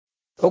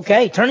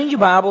Okay, turning your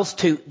Bibles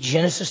to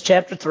Genesis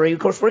chapter 3. Of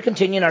course, we're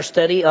continuing our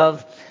study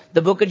of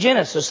the book of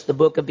Genesis, the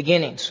book of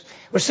beginnings.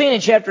 We're seeing in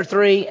chapter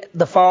 3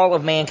 the fall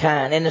of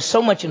mankind, and there's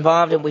so much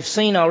involved, and we've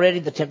seen already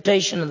the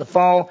temptation and the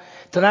fall.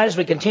 Tonight, as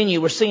we continue,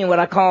 we're seeing what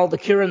I call the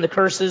cure and the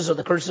curses, or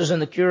the curses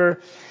and the cure.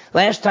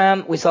 Last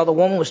time, we saw the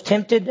woman was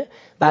tempted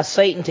by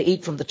Satan to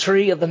eat from the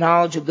tree of the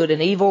knowledge of good and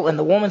evil, and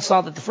the woman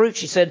saw that the fruit,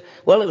 she said,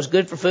 well, it was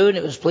good for food, and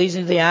it was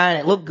pleasing to the eye, and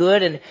it looked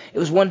good, and it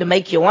was one to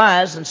make you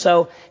wise, and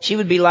so she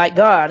would be like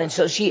God. And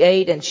so she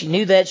ate, and she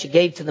knew that. She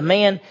gave to the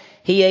man.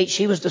 He ate.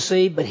 She was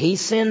deceived, but he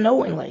sinned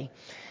knowingly.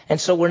 And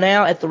so we're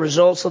now at the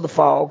results of the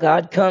fall.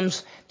 God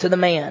comes to the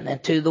man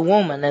and to the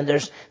woman, and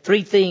there's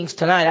three things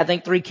tonight. I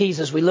think three keys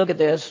as we look at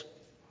this.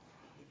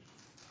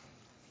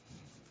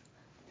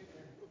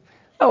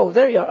 Oh,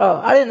 there you are.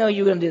 Oh, I didn't know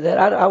you were going to do that.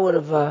 I would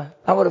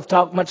have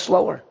talked much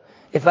slower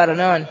if I'd have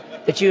known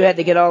that you had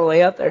to get all the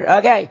way up there.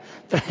 Okay.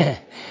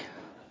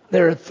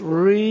 There are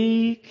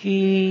three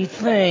key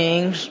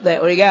things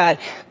that we got.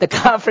 The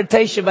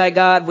confrontation by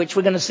God, which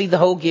we're going to see the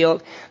whole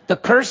guilt. The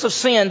curse of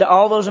sin to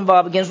all those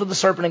involved begins with the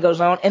serpent and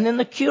goes on. And then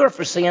the cure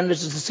for sin, which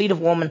is the seed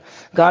of woman,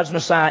 God's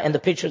Messiah, and the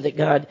picture that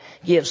God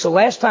gives. So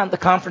last time, the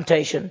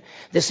confrontation.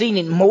 This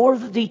evening, more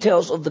of the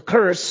details of the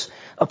curse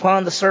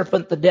upon the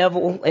serpent, the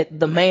devil,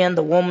 the man,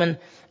 the woman,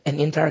 and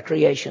the entire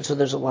creation. So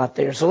there's a lot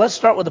there. So let's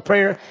start with a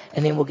prayer,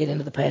 and then we'll get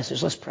into the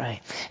passage. Let's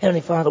pray.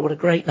 Heavenly Father, what a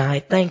great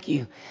night. Thank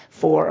you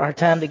for our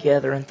time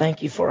together, and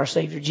thank you for our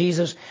Savior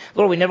Jesus.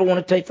 Lord, we never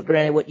want to take for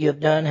granted what you have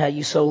done, how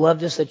you so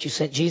loved us that you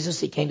sent Jesus.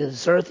 He came to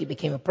this earth. He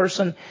became a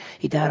person.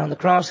 He died on the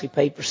cross. He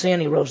paid for sin.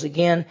 He rose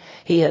again.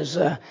 He has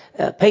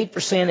paid for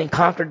sin and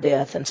conquered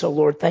death. And so,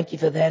 Lord, thank you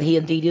for that. He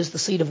indeed is the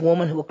seed of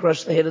woman who will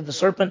crush the head of the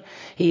serpent.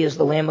 He is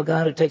the Lamb of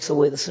God who takes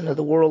away the sin of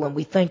the world, and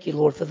we thank you,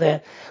 Lord, for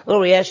that.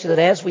 Lord, we ask you that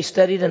as we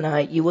study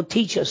tonight, you will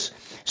teach us,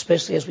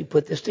 especially as we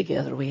put this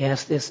together. We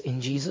ask this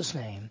in Jesus'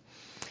 name.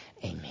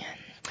 Amen.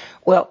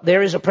 Well,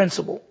 there is a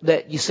principle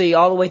that you see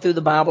all the way through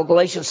the Bible.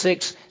 Galatians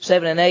 6,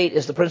 7, and 8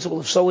 is the principle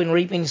of sowing and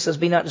reaping. It says,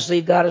 be not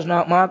deceived, God is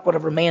not mocked.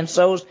 Whatever man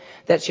sows,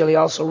 that shall he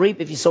also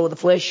reap. If you sow of the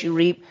flesh, you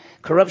reap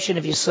corruption.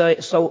 If you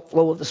sow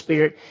flow of the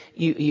Spirit,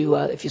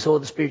 if you sow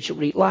of the Spirit, you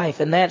reap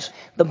life. And that's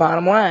the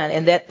bottom line.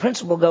 And that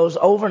principle goes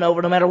over and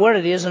over, no matter what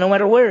it is and no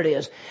matter where it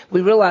is. We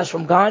realize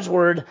from God's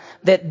Word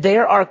that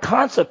there are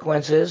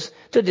consequences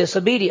to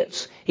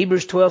disobedience.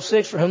 Hebrews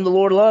 12:6, for whom the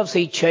Lord loves,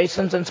 he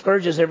chastens and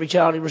scourges every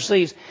child he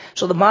receives.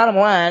 So the bottom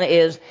line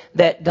is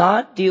that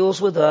God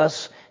deals with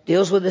us,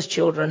 deals with his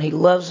children. He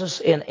loves us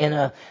in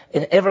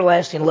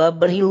everlasting love,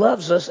 but he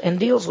loves us and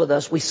deals with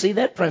us. We see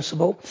that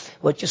principle.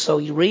 What you sow,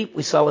 you reap.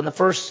 We saw in the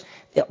first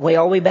way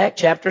all the way back,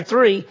 chapter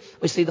 3,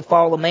 we see the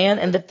fall of man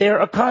and that there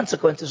are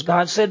consequences.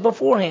 God said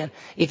beforehand,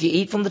 if you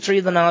eat from the tree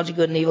of the knowledge of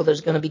good and evil,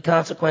 there's going to be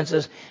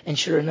consequences. And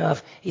sure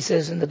enough, he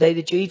says, in the day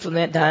that you eat from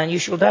that, die and you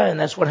shall die. And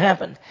that's what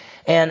happened.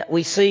 And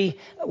we see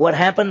what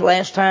happened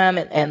last time,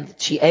 and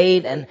she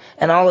ate and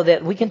all of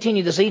that. We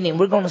continue this evening.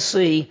 We're going to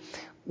see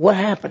what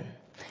happened.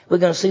 We're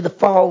going to see the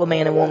fall of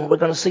man and woman. We're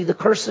going to see the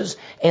curses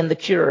and the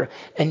cure.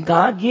 And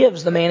God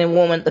gives the man and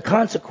woman the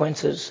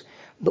consequences,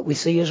 but we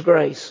see his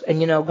grace. And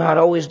God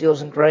always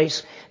deals in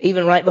grace.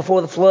 Even right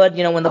before the flood,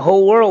 when the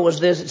whole world was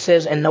this, it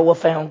says, and Noah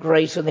found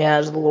grace in the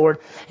eyes of the Lord.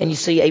 And you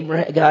see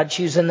God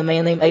choosing the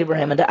man named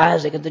Abraham and to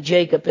Isaac and to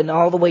Jacob and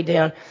all the way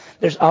down.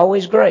 There's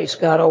always grace.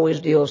 God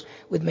always deals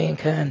with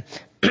mankind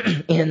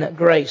in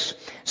grace.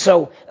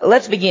 So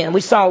let's begin.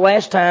 We saw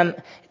last time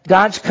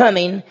God's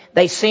coming.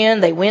 They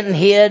sinned. They went and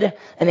hid.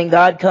 And then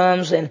God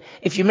comes. And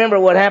if you remember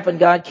what happened,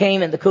 God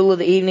came in the cool of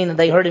the evening and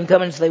they heard him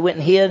coming, so they went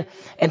and hid.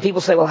 And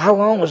people say, well, how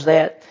long was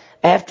that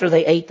after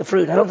they ate the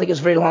fruit? I don't think it's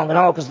very long at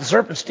all, because the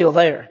serpent's still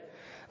there.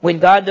 When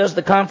God does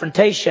the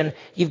confrontation,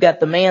 you've got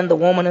the man, the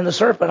woman, and the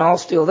serpent all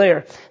still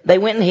there. They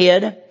went and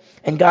hid.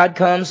 And God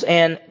comes.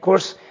 And of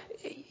course,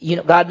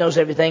 God knows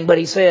everything. But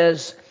he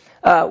says,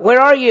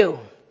 where are you?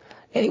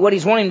 And what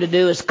he's wanting to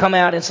do is come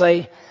out and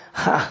say,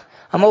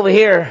 I'm over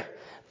here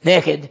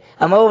naked.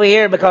 I'm over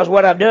here because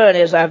what I've done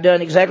is I've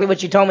done exactly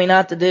what you told me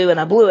not to do, and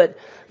I blew it.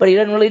 But he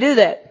doesn't really do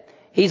that.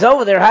 He's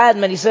over there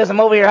hiding, and he says, I'm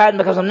over here hiding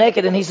because I'm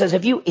naked. And he says,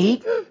 have you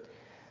eaten?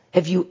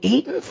 Have you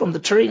eaten from the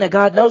tree? Now,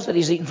 God knows that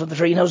he's eaten from the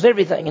tree. He knows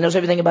everything. He knows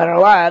everything about our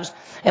lives.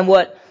 And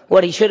what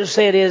he should have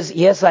said is,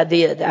 yes, I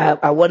did.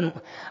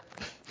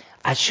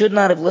 I should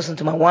not have listened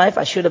to my wife.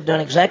 I should have done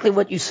exactly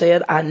what you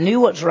said. I knew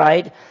what's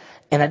right.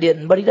 And I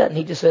didn't, but he doesn't.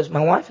 He just says,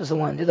 my wife is the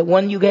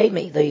one you gave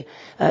me.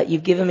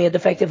 You've given me a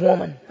defective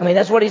woman. I mean,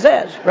 that's what he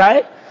says,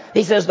 right?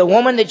 He says, the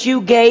woman that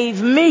you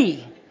gave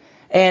me.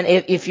 And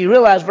if you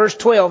realize verse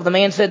 12, the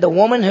man said, the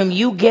woman whom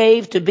you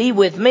gave to be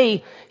with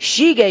me,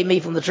 she gave me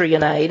from the tree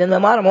and I ate. And the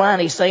bottom line,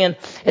 he's saying,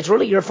 it's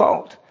really your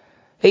fault.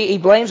 He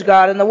blames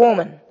God and the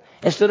woman.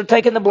 Instead of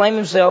taking the blame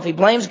himself, he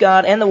blames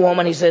God and the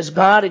woman. He says,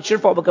 God, it's your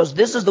fault because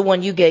this is the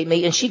one you gave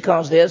me, and she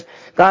caused this.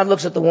 God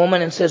looks at the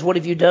woman and says, what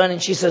have you done?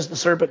 And she says, the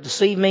serpent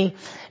deceived me.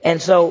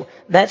 And so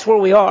that's where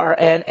we are.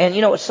 And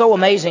it's so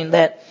amazing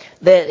that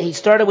he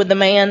started with the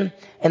man,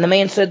 And the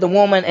man said the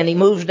woman, and he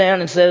moves down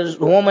and says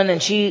the woman,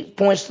 and she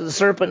points to the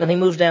serpent, and he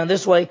moves down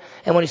this way.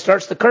 And when he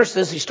starts to curse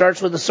this, he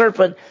starts with the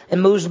serpent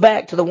and moves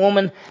back to the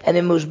woman and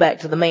then moves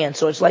back to the man.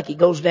 So it's like he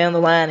goes down the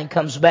line and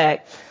comes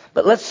back.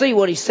 But let's see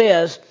what he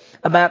says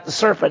about the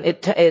serpent.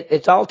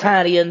 It's all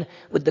tied in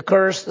with the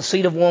curse, the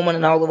seed of woman,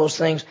 and all of those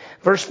things.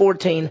 Verse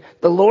 14,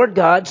 the Lord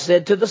God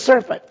said to the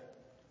serpent,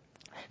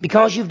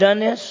 because you've done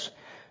this,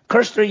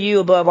 cursed are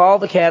you above all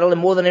the cattle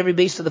and more than every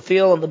beast of the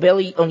field.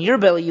 On your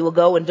belly you will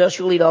go, and dust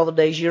you will eat all the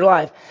days of your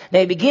life. Now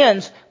he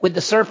begins with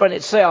the serpent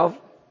itself.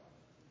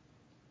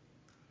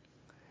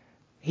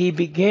 He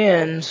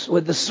begins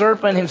with the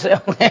serpent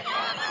himself.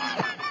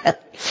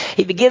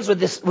 He begins with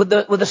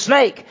the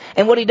snake.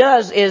 And what he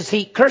does is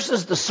he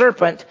curses the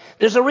serpent.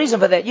 There's a reason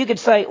for that. You could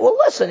say, well,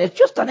 listen, it's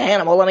just an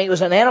animal. I mean, it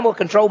was an animal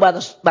controlled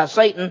by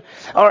Satan,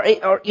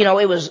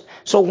 it was,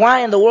 so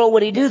why in the world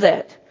would he do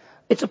that?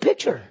 It's a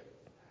picture.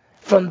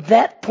 From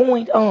that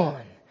point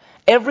on,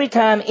 every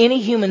time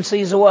any human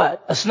sees a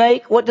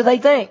snake, what do they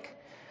think?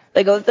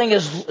 They go, the thing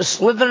is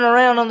slithering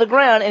around on the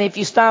ground. And if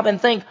you stop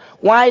and think,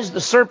 why is the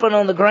serpent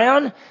on the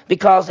ground?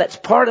 Because that's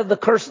part of the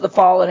curse of the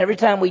fall. And every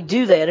time we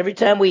do that, every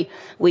time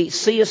we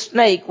see a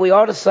snake, we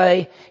ought to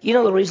say,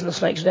 the reason the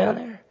snake's down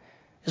there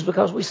is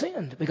because we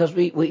sinned. Because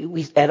we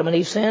Adam and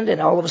Eve sinned, and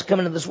all of us come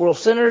into this world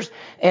sinners,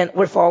 and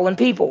we're fallen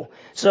people.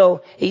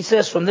 So he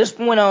says, from this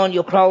point on,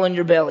 you'll crawl on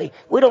your belly.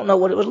 We don't know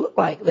what it would look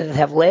like. Did it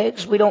have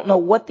legs? We don't know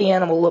what the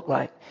animal looked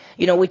like.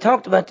 We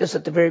talked about this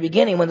at the very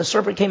beginning. When the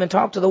serpent came and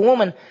talked to the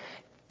woman,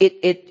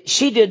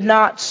 she did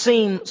not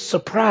seem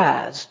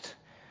surprised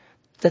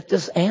that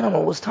this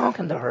animal was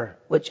talking to her,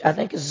 which I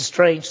think is a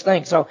strange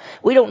thing. So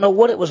we don't know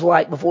what it was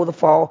like before the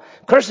fall.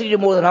 Cursed are you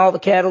more than all the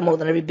cattle, more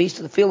than every beast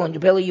of the field. On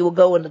your belly you will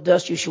go, and the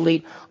dust you shall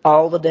eat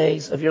all the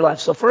days of your life.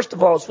 So first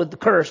of all, it's with the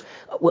curse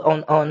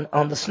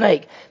on the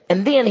snake.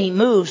 And then he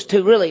moves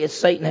to, really, it's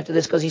Satan after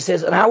this, because he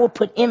says, and I will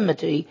put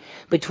enmity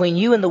between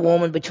you and the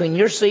woman, between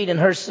your seed and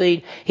her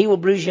seed. He will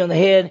bruise you on the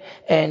head,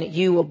 and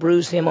you will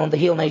bruise him on the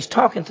heel. Now he's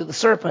talking to the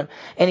serpent,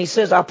 and he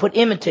says, I'll put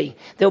enmity.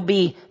 There'll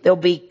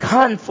be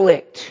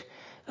conflict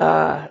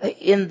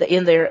in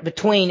there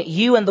between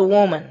you and the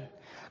woman,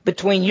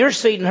 between your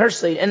seed and her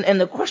seed.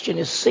 And the question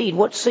is seed.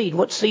 What seed?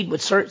 What seed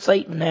would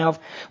Satan have?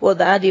 Well,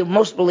 the idea,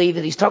 most believe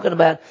that he's talking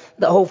about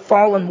the whole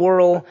fallen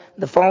world,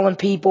 the fallen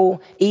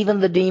people, even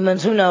the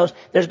demons. Who knows?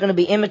 There's going to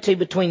be enmity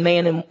between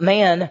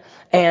man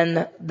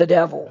and the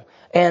devil.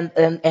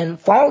 And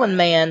fallen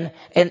man,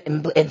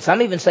 and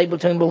some even say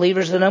between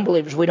believers and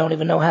unbelievers. We don't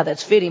even know how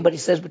that's fitting, but he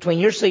says between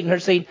your seed and her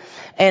seed.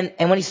 And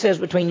when he says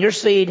between your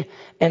seed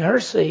and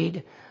her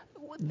seed,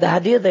 the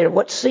idea there,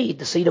 what seed?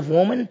 The seed of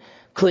woman?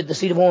 Could the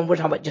seed of woman, we're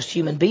talking about just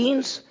human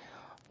beings?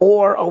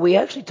 Or are we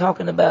actually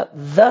talking about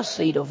the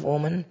seed of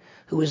woman,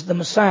 who is the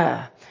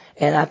Messiah?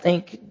 And I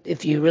think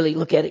if you really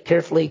look at it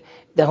carefully,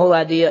 the whole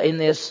idea in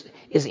this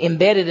is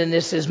embedded in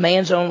this is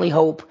man's only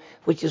hope,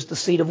 which is the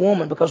seed of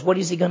woman. Because what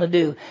is he going to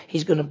do?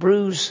 He's going to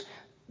bruise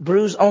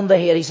on the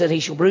head. He said he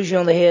shall bruise you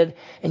on the head,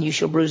 and you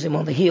shall bruise him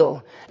on the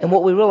heel. And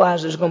what we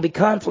realize, there's going to be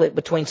conflict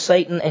between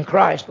Satan and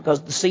Christ,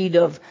 because the seed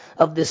of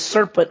this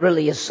serpent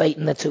really is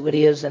Satan. That's who it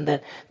is, and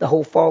that the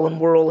whole fallen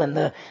world and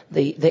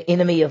the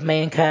enemy of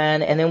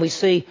mankind. And then we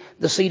see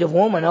the seed of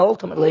woman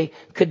ultimately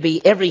could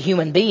be every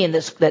human being.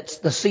 That's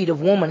the seed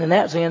of woman in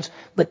that sense.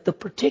 But the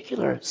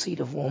particular seed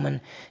of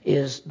woman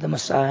is the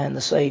Messiah and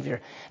the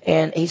Savior.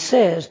 And he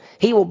says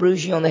he will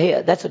bruise you on the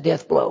head. That's a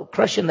death blow,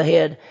 crushing the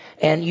head,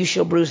 and you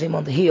shall bruise him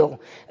on the heel.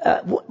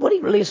 What he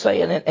really is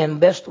saying, and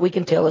best we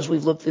can tell as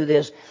we've looked through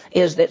this,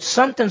 is that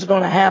something's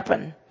going to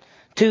happen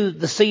to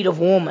the seed of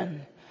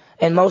woman.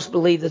 And most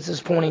believe that this is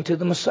pointing to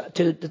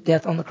the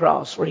death on the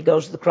cross, where he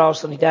goes to the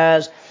cross and he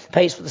dies,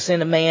 pays for the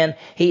sin of man.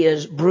 He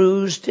is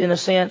bruised in a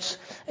sense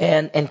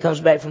and comes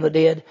back from the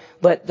dead.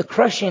 But the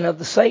crushing of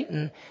the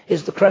Satan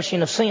is the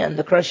crushing of sin,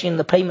 the crushing,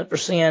 the payment for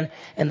sin,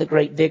 and the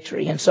great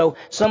victory. And so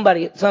some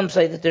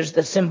say that there's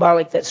that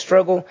symbolic, that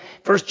struggle.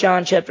 1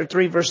 John chapter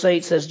 3 verse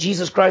 8 says,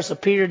 Jesus Christ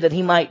appeared that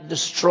he might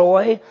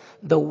destroy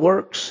the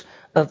works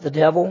of the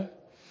devil.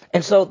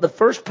 And so the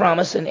first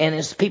promise, and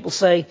as people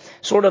say,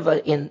 sort of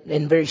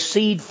in very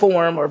seed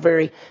form, or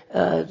very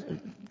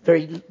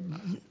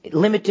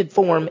limited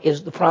form,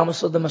 is the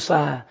promise of the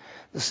Messiah,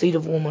 the seed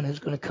of woman who's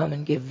going to come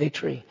and give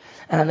victory.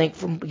 And I think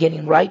from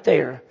beginning right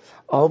there,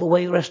 all the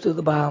way the rest of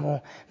the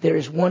Bible, there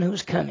is one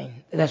who's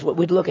coming. And that's what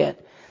we'd look at.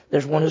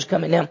 There's one who's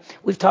coming. Now,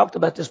 we've talked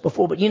about this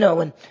before, but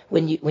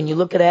when you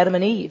look at Adam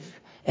and Eve,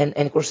 and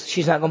of course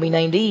she's not going to be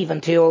named Eve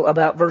until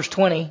about verse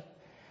 20.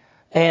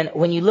 And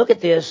when you look at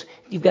this,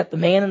 you've got the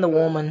man and the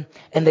woman,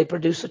 and they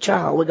produce a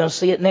child. We're going to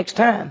see it next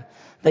time.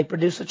 They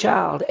produce a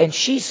child. And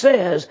she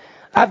says,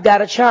 I've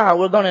got a child.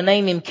 We're going to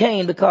name him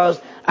Cain,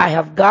 because I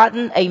have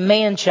gotten a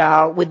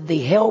man-child with the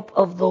help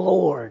of the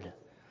Lord.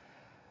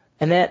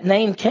 And that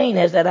name Cain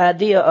has that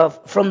idea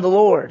of from the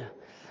Lord.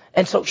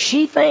 And so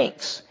she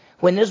thinks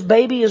when this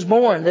baby is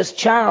born, this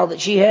child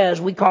that she has,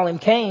 we call him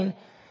Cain,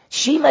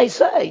 she may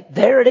say,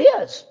 there it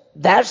is.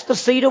 That's the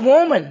seed of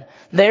woman.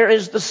 There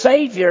is the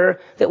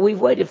Savior that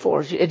we've waited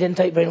for. It didn't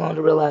take very long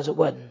to realize it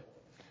wasn't.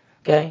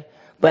 Okay?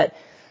 But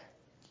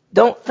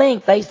Don't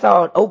think they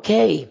thought,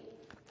 okay,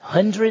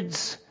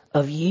 hundreds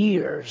of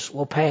years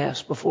will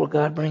pass before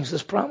God brings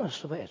this promise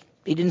to pass.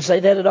 He didn't say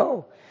that at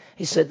all.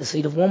 He said the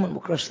seed of woman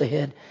will crush the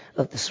head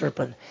of the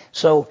serpent.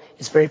 So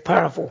it's very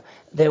powerful.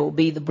 There will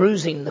be the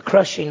bruising, the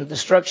crushing, the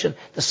destruction.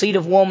 The seed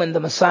of woman, the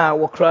Messiah,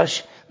 will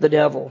crush the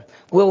devil.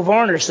 Will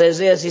Varner says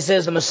this. He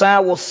says the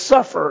Messiah will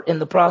suffer in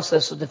the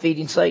process of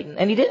defeating Satan.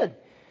 And he did.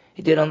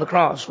 He did on the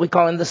cross. We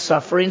call him the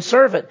suffering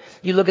servant.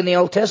 You look in the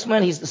Old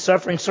Testament, he's the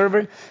suffering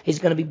servant. He's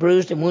going to be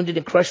bruised and wounded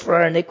and crushed for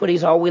our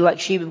iniquities. All we like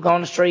sheep have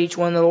gone astray, each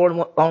one of the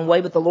Lord on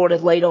way, but the Lord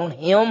hath laid on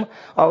him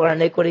all our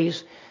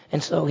iniquities.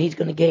 And so he's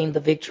going to gain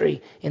the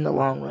victory in the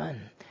long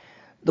run.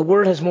 The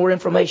Word has more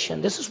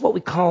information. This is what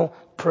we call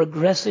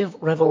progressive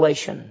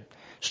revelation.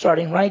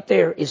 Starting right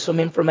there is some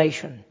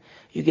information.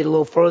 You get a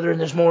little further and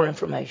there's more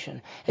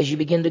information. As you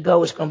begin to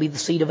go, it's going to be the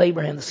seed of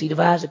Abraham, the seed of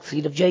Isaac, the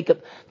seed of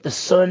Jacob, the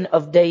son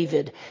of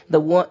David,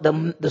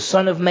 the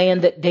son of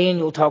man that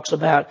Daniel talks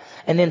about.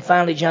 And then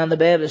finally John the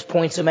Baptist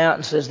points him out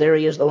and says, there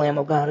he is, the Lamb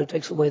of God who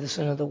takes away the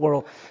sin of the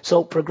world.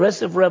 So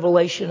progressive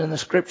revelation in the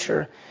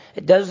Scripture,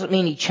 it doesn't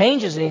mean he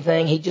changes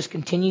anything. He just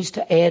continues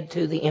to add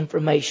to the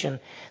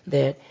information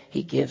that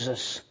he gives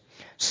us.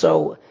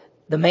 So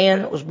the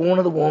man was born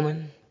of the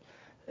woman.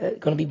 Going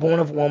to be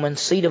born of woman,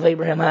 seed of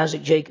Abraham,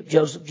 Isaac, Jacob,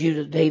 Joseph,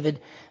 Judah, David,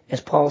 as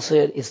Paul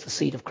said, is the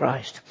seed of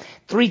Christ.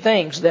 Three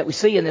things that we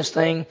see in this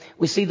thing.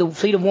 We see the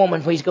seed of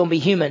woman, where he's going to be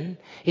human.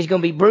 He's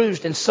going to be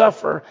bruised and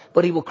suffer,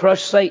 but he will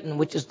crush Satan,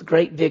 which is the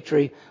great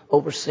victory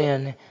over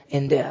sin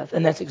and death.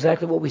 And that's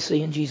exactly what we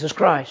see in Jesus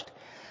Christ.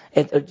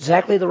 At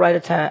exactly the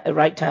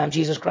right time,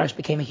 Jesus Christ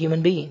became a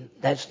human being.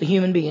 That's the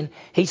human being.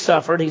 He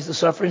suffered. He's the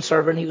suffering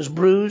servant. He was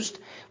bruised,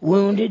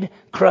 wounded,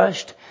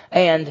 crushed,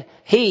 and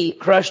he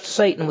crushed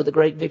Satan with a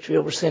great victory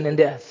over sin and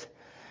death.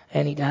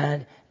 And he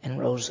died and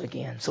rose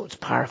again. So it's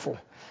powerful.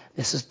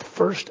 This is the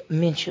first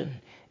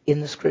mention in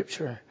the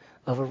Scripture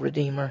of a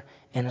Redeemer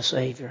and a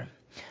Savior.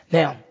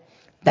 Now,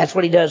 that's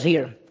what he does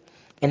here.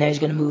 And now he's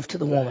going to move to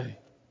the woman.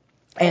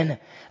 And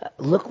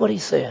look what he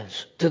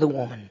says to the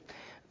woman.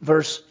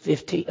 Verse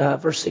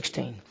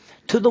 16.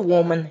 To the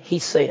woman he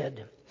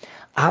said,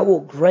 I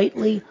will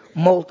greatly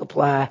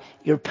multiply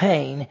your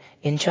pain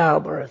in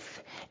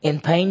childbirth. In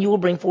pain you will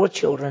bring forth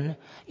children.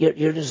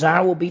 Your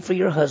desire will be for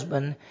your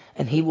husband,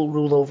 and he will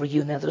rule over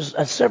you. Now there's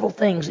several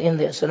things in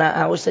this, and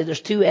I always say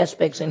there's two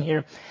aspects in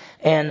here.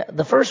 And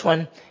the first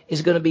one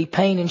is going to be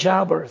pain in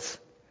childbirth.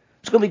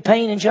 It's going to be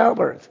pain in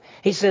childbirth.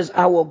 He says,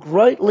 I will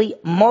greatly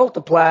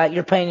multiply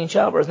your pain in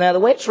childbirth. Now, the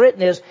way it's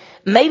written is,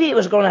 maybe it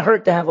was going to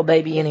hurt to have a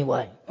baby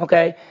anyway.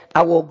 Okay?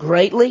 I will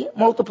greatly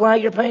multiply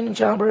your pain in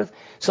childbirth.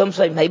 Some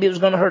say maybe it was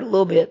going to hurt a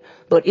little bit,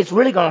 but it's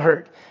really going to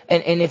hurt.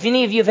 And if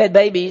any of you have had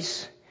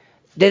babies,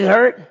 did it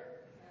hurt?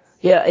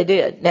 Yeah, it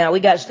did. Now,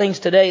 we got things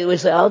today that we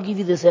say, I'll give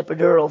you this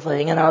epidural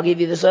thing and I'll give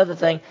you this other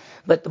thing.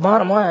 But the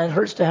bottom line, it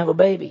hurts to have a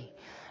baby.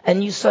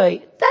 And you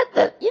say,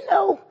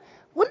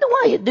 wonder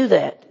why you do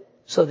that.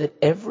 So that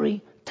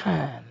every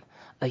time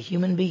a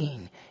human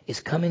being is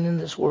coming in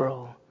this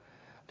world,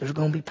 there's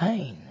going to be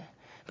pain.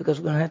 Because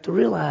we're going to have to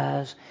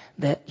realize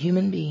that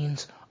human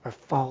beings are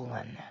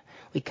fallen.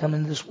 We come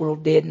into this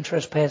world dead in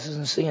trespasses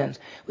and sins.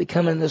 We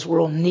come into this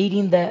world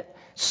needing that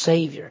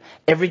Savior.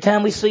 Every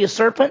time we see a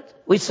serpent,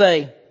 we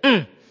say,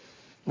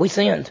 we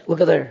sinned.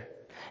 Look at there.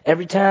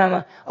 Every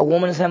time a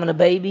woman is having a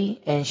baby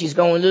and she's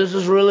going, this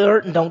is really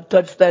hurting, don't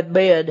touch that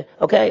bed.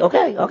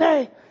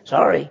 Okay.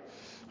 Sorry.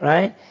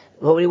 Right?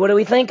 What do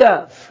we think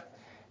of?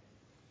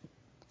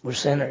 We're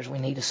sinners. We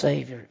need a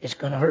Savior. It's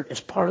going to hurt. It's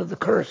part of the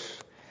curse.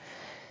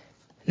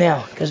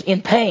 Now, because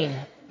in pain,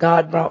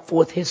 God brought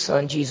forth His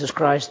Son, Jesus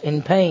Christ.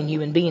 In pain,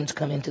 human beings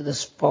come into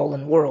this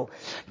fallen world.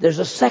 There's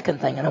a second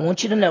thing, and I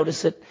want you to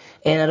notice it,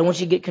 and I don't want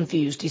you to get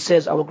confused. He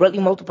says, I will greatly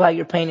multiply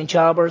your pain in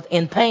childbirth.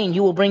 In pain,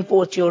 you will bring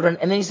forth children.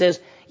 And then he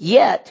says,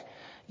 yet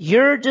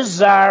your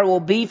desire will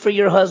be for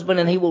your husband,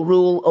 and he will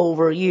rule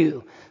over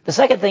you. The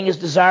second thing is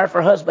desire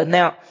for husband.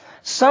 Now,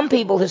 some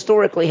people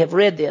historically have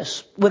read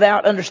this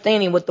without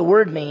understanding what the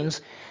word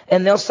means,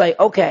 and they'll say,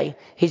 okay,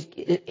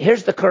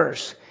 here's the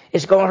curse.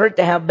 It's going to hurt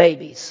to have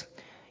babies.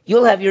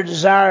 You'll have your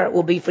desire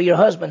will be for your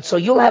husband. So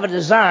you'll have a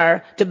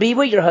desire to be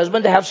with your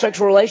husband, to have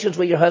sexual relations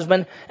with your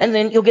husband, and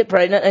then you'll get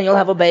pregnant and you'll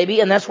have a baby,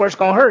 and that's where it's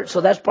going to hurt.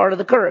 So that's part of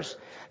the curse.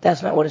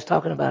 That's not what it's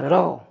talking about at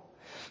all.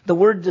 The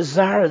word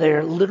desire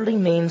there literally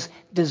means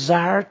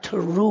desire to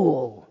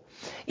rule.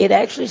 It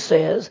actually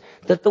says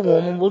that the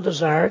woman will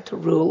desire to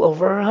rule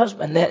over her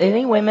husband. That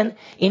any women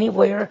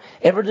anywhere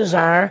ever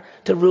desire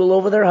to rule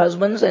over their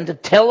husbands and to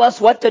tell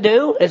us what to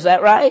do? Is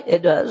that right?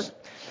 It does.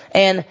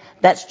 And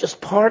that's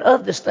just part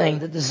of this thing.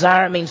 The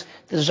desire means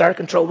the desire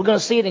control. We're going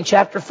to see it in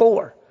chapter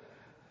 4.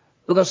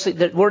 We're going to see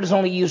that word is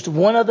only used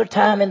one other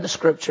time in the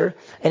Scripture,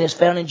 and it's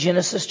found in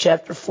Genesis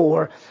chapter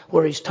 4,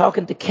 where he's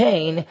talking to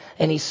Cain,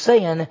 and he's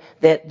saying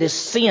that this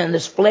sin,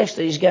 this flesh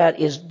that he's got,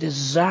 is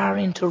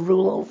desiring to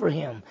rule over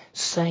him.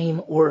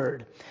 Same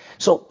word.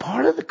 So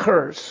part of the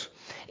curse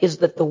is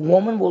that the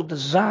woman will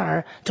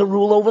desire to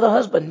rule over the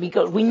husband,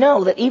 because we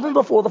know that even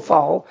before the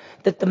fall,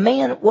 that the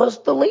man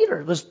was the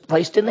leader, was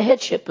placed in the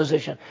headship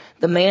position.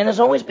 The man has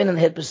always been in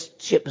the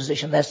headship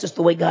position. That's just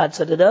the way God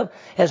set it up.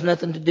 It has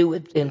nothing to do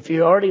with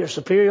inferiority or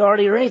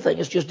superiority or anything.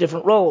 It's just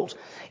different roles.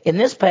 In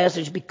this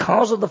passage,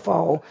 because of the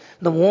fall,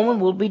 the woman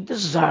will be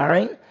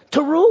desiring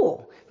to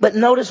rule. But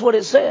notice what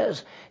it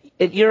says.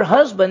 Your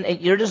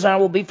husband, your desire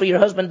will be for your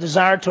husband,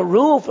 desire to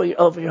rule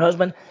over your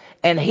husband,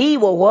 and he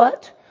will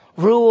what?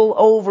 Rule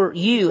over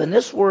you. And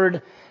this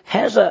word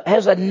has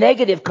a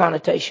negative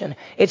connotation.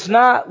 It's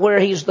not where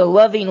he's the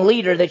loving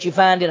leader that you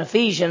find in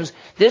Ephesians.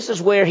 This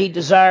is where he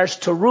desires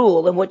to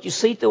rule. And what you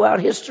see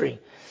throughout history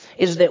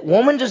is that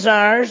woman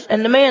desires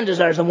and the man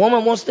desires. The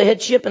woman wants the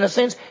headship in a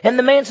sense, and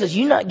the man says,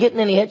 you're not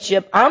getting any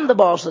headship. I'm the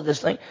boss of this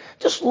thing.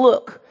 Just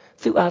look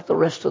throughout the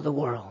rest of the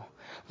world.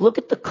 Look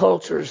at the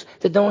cultures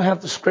that don't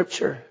have the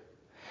scripture.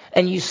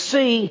 And you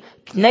see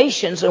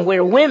nations and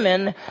where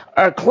women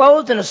are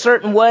clothed in a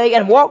certain way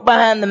and walk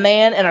behind the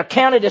man and are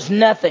counted as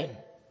nothing.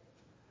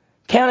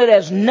 Counted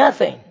as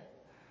nothing.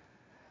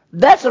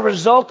 That's a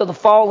result of the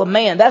fall of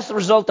man. That's the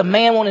result of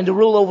man wanting to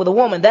rule over the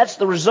woman. That's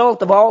the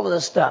result of all of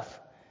this stuff.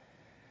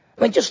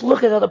 I mean, just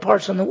look at other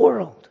parts in the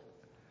world.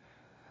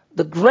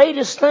 The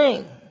greatest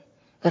thing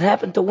that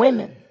happened to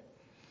women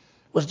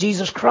was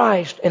Jesus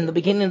Christ and the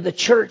beginning of the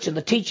church and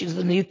the teachings of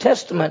the New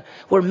Testament,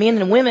 where men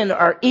and women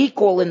are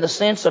equal in the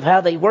sense of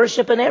how they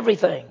worship and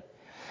everything.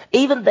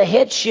 Even the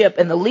headship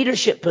and the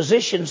leadership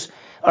positions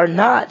are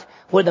not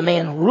where the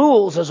man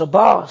rules as a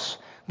boss,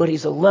 but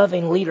he's a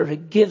loving leader who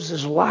gives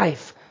his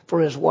life for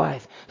his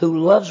wife, who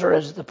loves her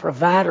as the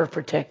provider,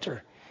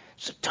 protector.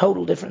 It's a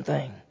total different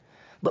thing.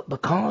 But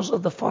because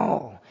of the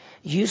fall,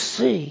 you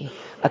see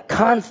a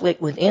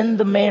conflict within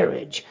the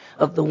marriage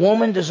of the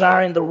woman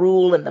desiring the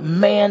rule and the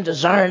man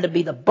desiring to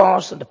be the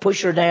boss and to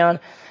push her down.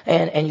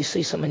 And you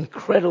see some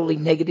incredibly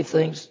negative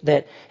things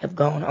that have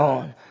gone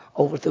on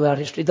over throughout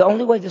history. The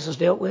only way this is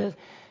dealt with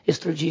is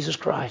through Jesus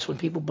Christ. When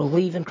people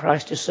believe in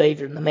Christ as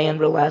Savior and the man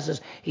realizes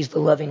he's the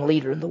loving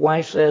leader and the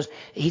wife says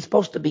he's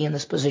supposed to be in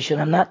this position.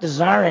 I'm not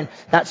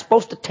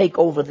supposed to take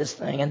over this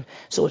thing. And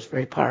so it's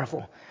very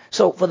powerful.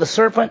 So for the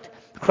serpent,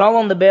 crawl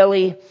on the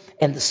belly,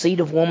 and the seed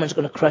of woman is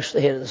going to crush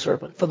the head of the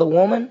serpent. For the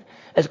woman,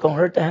 it's going to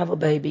hurt to have a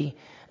baby,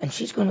 and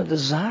she's going to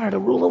desire to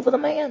rule over the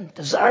man,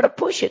 desire to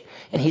push it,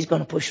 and he's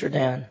going to push her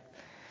down.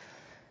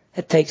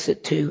 That takes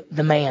it to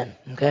the man,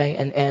 okay?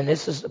 And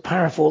this is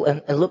powerful,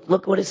 and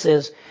look what it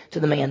says to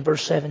the man,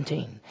 verse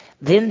 17.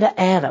 Then to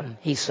Adam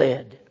he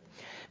said,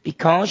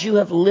 because you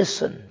have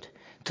listened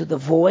to the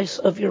voice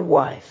of your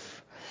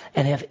wife,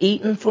 and have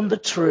eaten from the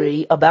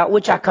tree about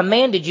which I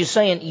commanded you,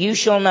 saying, you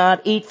shall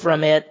not eat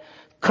from it.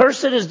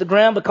 Cursed is the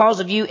ground because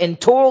of you. In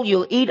toil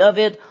you'll eat of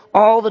it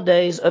all the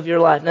days of your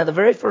life. Now, the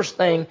very first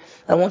thing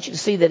I want you to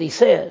see that he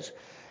says,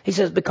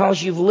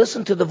 because you've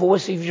listened to the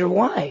voice of your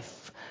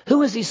wife.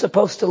 Who is he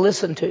supposed to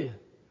listen to?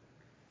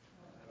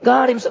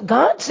 God himself.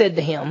 God said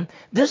to him,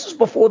 this is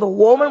before the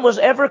woman was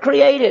ever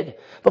created.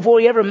 Before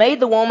he ever made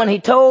the woman, he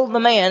told the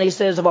man, he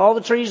says, of all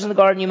the trees in the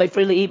garden you may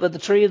freely eat, but the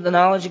tree of the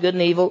knowledge of good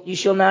and evil, you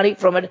shall not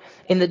eat from it.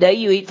 In the day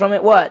you eat from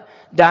it, what?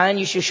 Dying,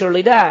 you shall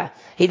surely die.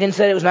 He then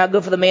said it was not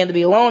good for the man to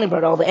be alone. He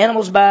brought all the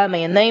animals by,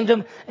 man named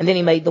him, and then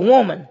he made the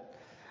woman.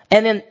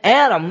 And then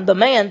Adam, the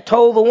man,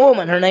 told the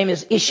woman, her name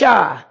is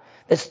Isha.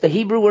 That's the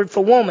Hebrew word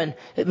for woman.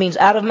 It means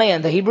out of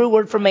man. The Hebrew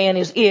word for man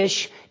is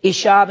Ish.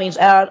 Isha means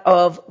out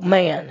of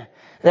man.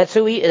 That's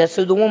who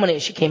the woman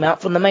is. She came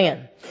out from the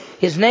man.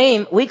 His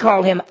name, we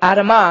call him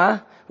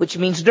Adamah, which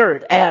means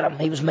dirt. Adam.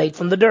 He was made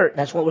from the dirt.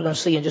 That's what we're going to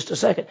see in just a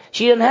second.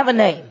 She doesn't have a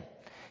name.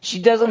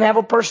 She doesn't have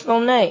a personal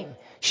name.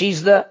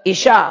 She's the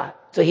Isha.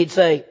 So he'd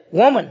say,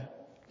 woman.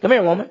 Come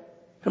here, woman.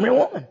 Come here,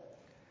 woman.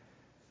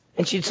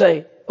 And she'd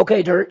say,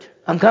 okay, dirt.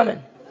 I'm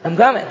coming.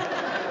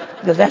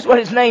 Because that's what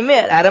his name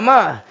meant.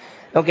 Adamah.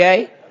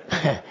 Okay?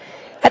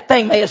 That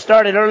thing may have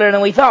started earlier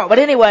than we thought. But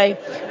anyway,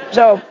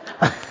 so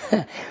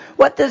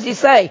what does he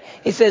say?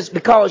 He says,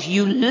 because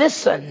you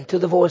listen to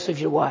the voice of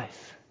your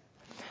wife.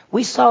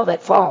 We saw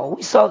that fall.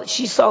 We saw that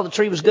she saw the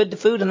tree was good to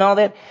food and all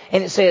that.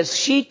 And it says,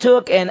 she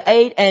took and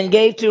ate and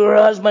gave to her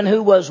husband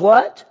who was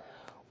what?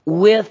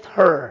 With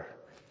her.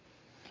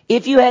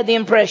 If you had the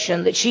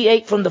impression that she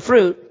ate from the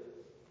fruit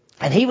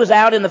and he was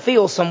out in the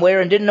field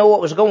somewhere and didn't know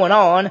what was going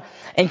on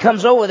and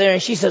comes over there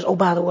and she says, oh,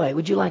 by the way,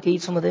 would you like to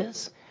eat some of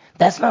this?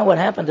 That's not what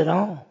happened at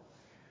all.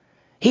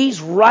 He's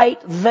right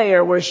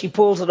there where she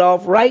pulls it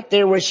off, right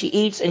there where she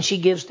eats and she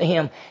gives to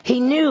him. He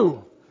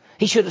knew.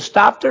 He should have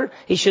stopped her.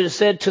 He should have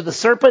said to the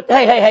serpent,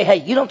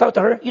 hey, you don't talk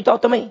to her. You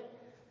talk to me.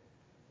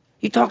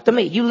 You talk to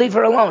me. You leave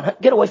her alone.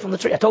 Get away from the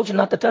tree. I told you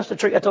not to touch the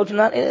tree. I told you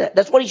not.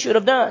 That's what he should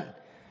have done.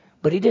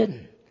 But he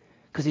didn't.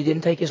 Because he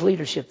didn't take his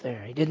leadership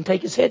there. He didn't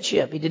take his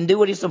headship. He didn't do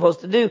what he's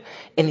supposed to do.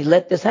 And he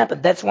let this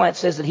happen. That's why it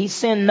says that he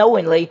sinned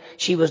knowingly.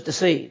 She was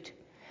deceived.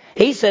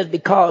 He says,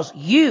 because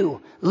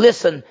you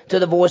listen to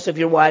the voice of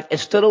your wife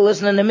instead of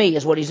listening to me,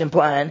 is what he's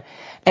implying.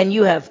 And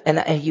you have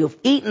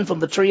eaten from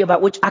the tree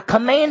about which I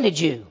commanded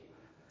you.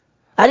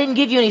 I didn't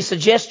give you any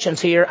suggestions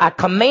here. I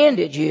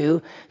commanded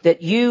you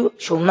that you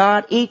shall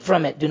not eat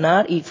from it. Do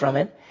not eat from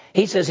it.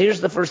 He says,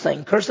 here's the first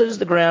thing. Cursed is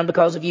the ground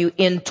because of you.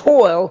 In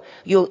toil,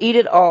 you'll eat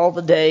it all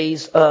the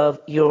days of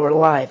your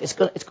life. It's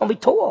going to be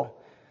toil.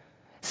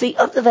 See,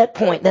 up to that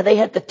point, now they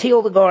had to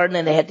till the garden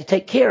and they had to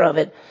take care of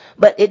it,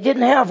 but it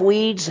didn't have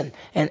weeds and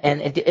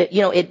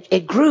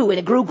it grew and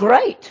it grew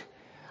great.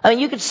 I mean,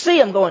 you could see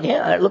them going,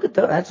 yeah, look at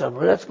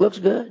that looks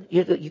good.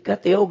 You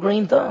got the old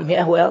green thumb.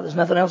 Yeah, well, there's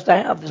nothing else to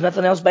have. There's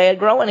nothing else bad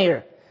growing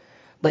here.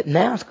 But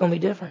now it's going to be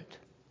different.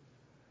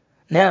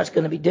 Now it's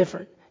going to be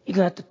different. You're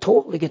going to have to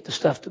totally get the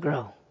stuff to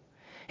grow.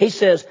 He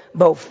says,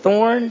 both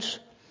thorns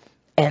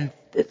and,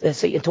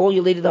 until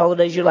you lead it all the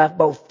days of your life,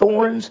 both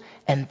thorns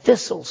and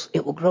thistles,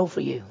 it will grow for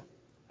you.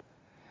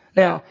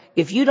 Now,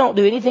 if you don't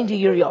do anything to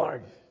your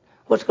yard,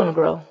 what's going to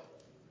grow?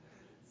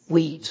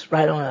 Weeds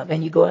right on up.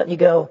 And you go out and you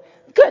go,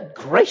 good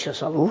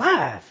gracious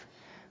alive.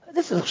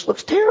 This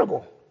looks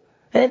terrible.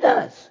 And it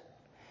does.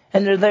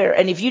 And they're there.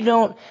 And if you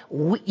don't,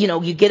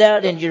 you get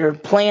out and your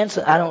plants,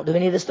 I don't do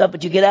any of this stuff,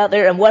 but you get out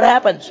there and what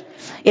happens?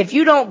 If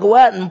you don't go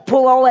out and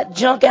pull all that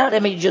junk out, I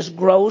mean, it just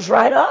grows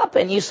right up.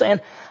 And you're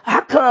saying,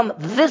 how come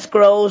this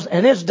grows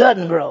and this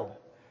doesn't grow?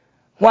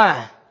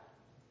 Why?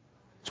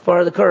 It's part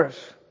of the curse.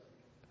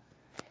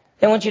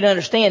 I want you to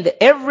understand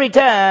that every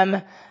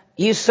time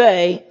you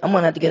say, I'm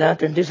going to have to get out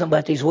there and do something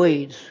about these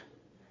weeds,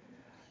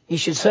 you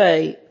should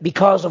say,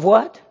 because of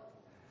what?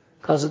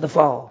 Because of the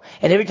fall.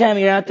 And every time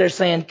you're out there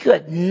saying,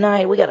 good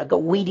night, we got to go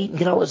weed eat and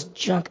get all this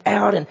junk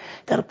out and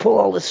got to pull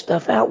all this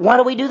stuff out. Why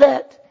do we do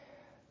that?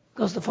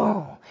 Because of the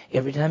fall.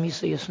 Every time you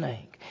see a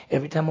snake,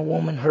 every time a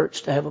woman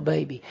hurts to have a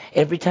baby,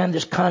 every time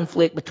there's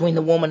conflict between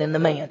the woman and the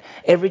man,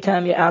 every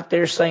time you're out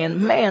there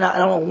saying, man, I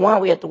don't know why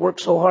we have to work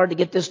so hard to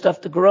get this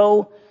stuff to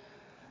grow,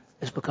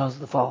 it's because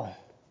of the fall.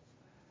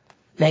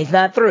 Now, he's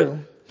not through,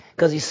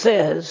 because he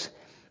says,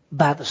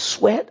 by the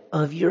sweat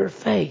of your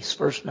face,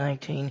 verse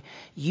 19,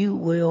 you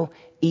will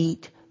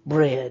eat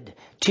bread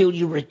till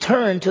you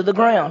return to the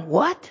ground.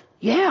 What?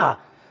 Yeah.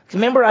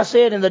 Remember I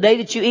said, in the day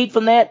that you eat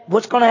from that,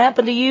 what's going to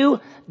happen to you?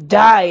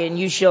 Die and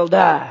you shall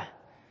die.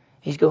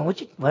 He's going,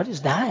 what is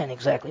dying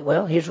exactly?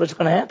 Well, here's what's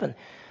going to happen.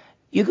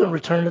 You're going to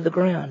return to the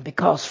ground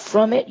because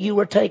from it you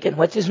were taken.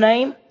 What's his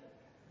name?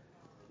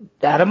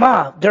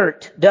 Adamah,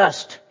 dirt,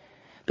 dust.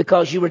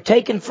 Because you were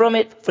taken from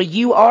it, for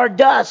you are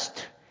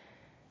dust.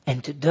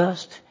 And to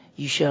dust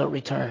you shall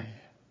return.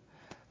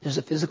 There's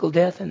a physical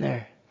death in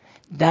there.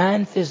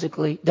 Dying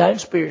physically, dying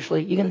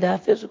spiritually, you can die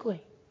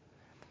physically.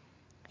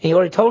 He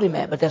already told him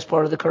that, but that's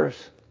part of the curse.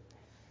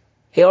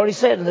 He already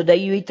said, in the day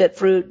you eat that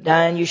fruit,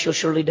 dying you shall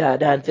surely die.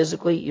 Dying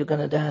physically, you're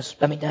going to die.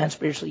 Dying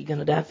spiritually, you're going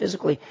to die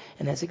physically.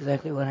 And that's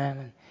exactly what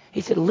happened.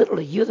 He said,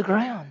 literally, you're the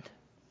ground.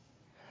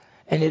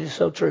 And it is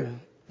so true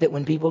that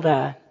when people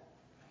die,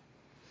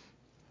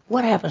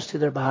 what happens to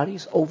their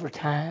bodies over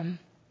time?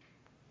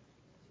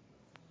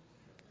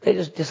 They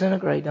just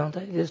disintegrate, don't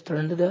they? They just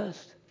turn to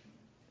dust.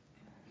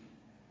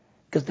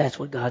 Because that's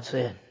what God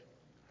said.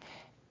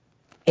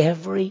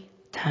 Every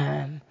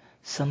time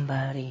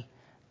somebody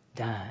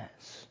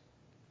dies,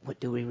 what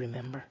do we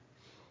remember?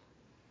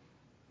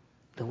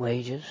 The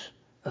wages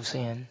of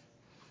sin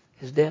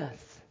is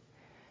death.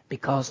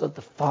 Because of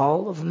the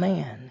fall of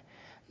man,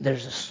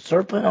 there's a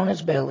serpent on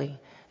his belly,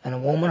 and a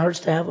woman hurts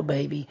to have a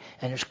baby,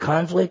 and there's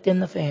conflict in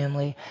the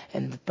family,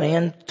 and the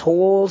man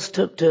toils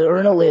to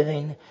earn a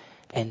living,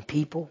 and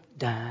people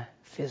die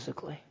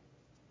physically.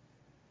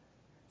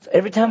 So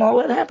every time all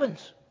that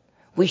happens,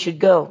 we should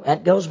go.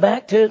 That goes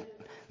back to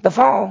the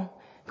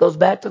fall. Goes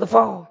back to the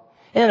fall.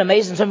 Isn't it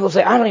amazing? Some people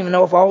say, I don't even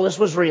know if all this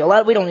was real.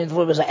 We don't even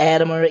know if it was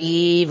Adam or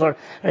Eve or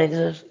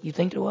anything. You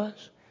think there was?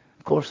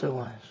 Of course there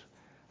was.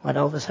 Why'd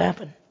all this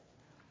happen?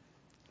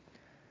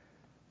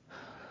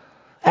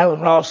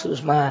 Alan Ross, who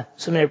was my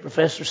seminary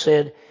professor,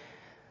 said,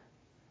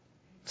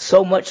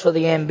 so much for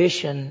the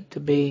ambition to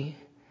be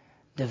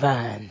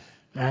divine,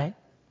 right?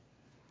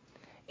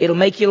 It'll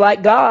make you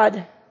like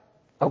God.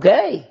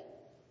 Okay.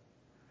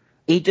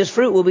 Eat this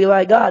fruit, we'll be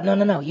like God.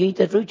 No. You eat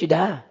that fruit, you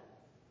die.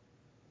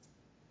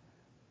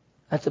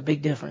 That's a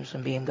big difference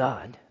in being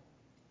God.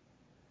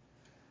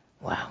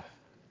 Wow.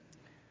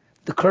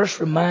 The curse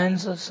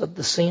reminds us of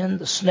the sin,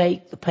 the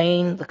snake, the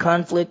pain, the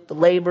conflict, the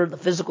labor, the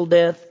physical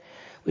death.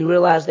 We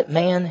realize that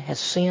man has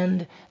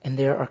sinned and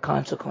there are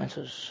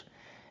consequences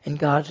in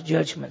God's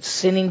judgment.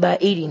 Sinning by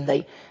eating,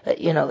 they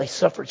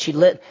suffered.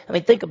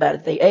 Think about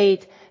it. They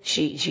ate.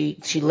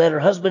 She led her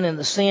husband in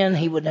the sin.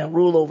 He would now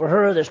rule over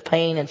her. There's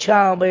pain and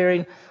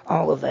childbearing,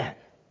 all of that.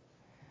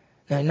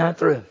 Now, not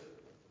through.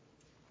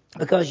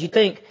 Because you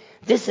think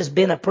this has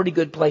been a pretty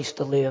good place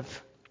to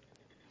live.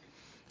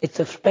 It's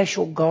a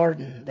special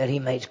garden that he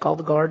made. It's called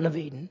the Garden of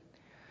Eden.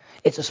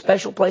 It's a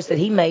special place that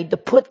he made to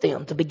put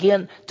them, to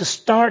begin to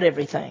start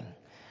everything.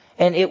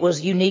 And it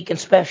was unique and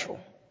special.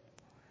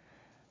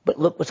 But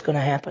look what's going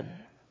to happen.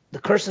 The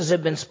curses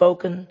have been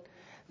spoken.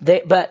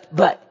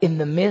 But in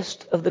the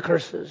midst of the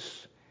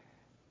curses,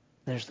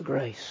 there's the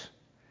grace.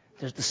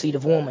 There's the seed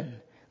of woman.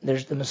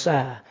 There's the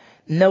Messiah.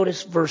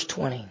 Notice verse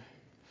 20.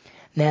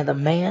 Now the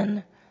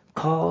man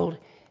called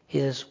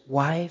his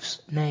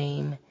wife's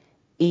name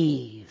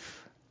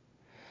Eve,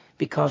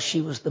 because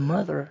she was the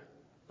mother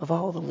of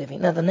all the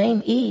living. Now, the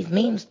name Eve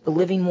means the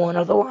living one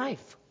or the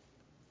life.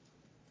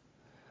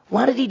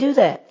 Why did he do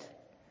that?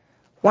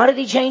 Why did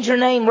he change her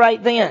name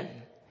right then?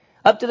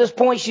 Up to this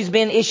point, she's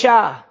been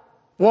Isha,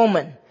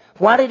 woman.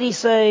 Why did he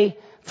say,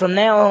 from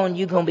now on,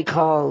 you're going to be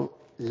called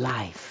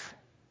life,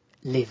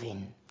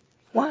 living?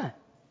 Why?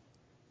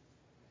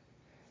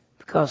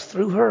 Because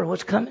through her,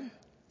 what's coming?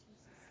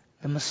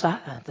 The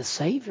Messiah, the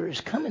Savior,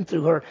 is coming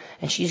through her,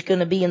 and she's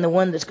going to be in the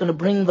one that's going to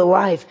bring the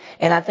life.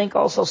 And I think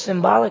also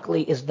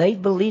symbolically is they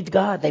believed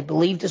God. They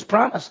believed His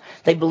promise.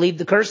 They believed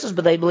the curses,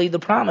 but they believed the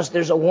promise.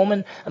 There's a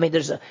woman,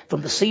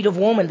 from the seed of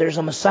woman, there's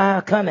a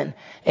Messiah coming.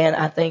 And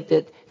I think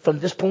that from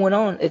this point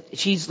on,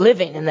 she's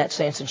living in that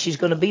sense, and she's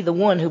going to be the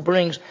one who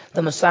brings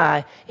the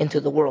Messiah into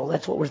the world.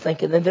 That's what we're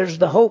thinking. And there's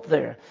the hope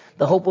there,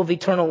 the hope of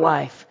eternal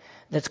life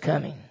that's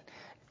coming.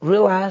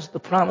 Realize the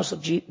promise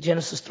of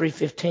Genesis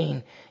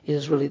 3:15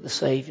 is really the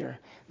Savior.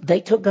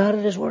 They took God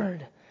at His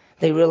word.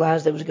 They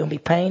realized there was going to be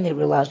pain. They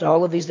realized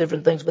all of these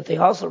different things, but they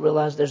also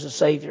realized there's a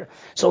Savior.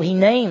 So He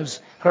names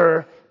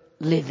her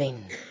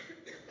living.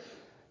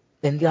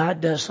 Then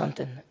God does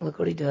something. Look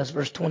what He does,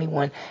 verse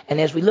 21. And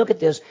as we look at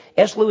this,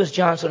 S. Lewis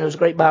Johnson, who was a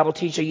great Bible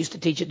teacher, used to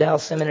teach at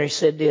Dallas Seminary,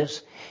 said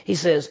this. He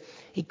says,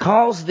 he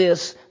calls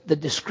this the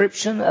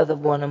description of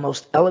one of the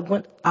most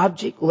eloquent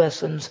object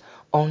lessons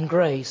on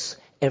grace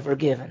ever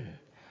given.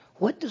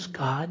 What does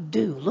God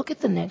do? Look at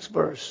the next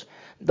verse.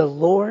 The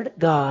Lord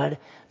God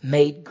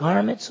made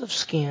garments of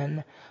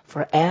skin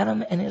for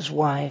Adam and his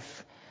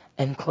wife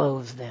and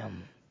clothed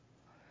them.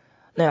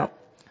 Now,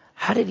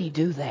 how did He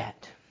do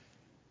that?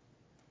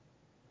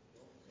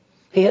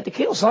 He had to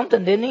kill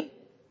something, didn't He?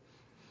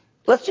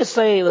 Let's just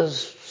say it was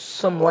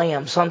some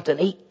lamb, something.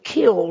 He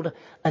killed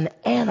an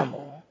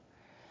animal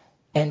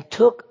and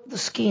took the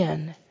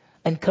skin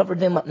and covered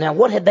them up. Now,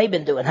 what had they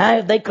been doing? How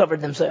have they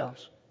covered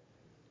themselves?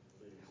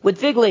 With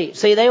fig leaves.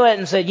 See, they went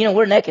and said,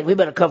 we're naked. We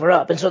better cover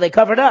up. And so they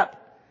covered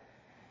up.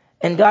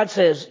 And God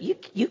says,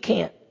 you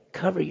can't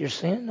cover your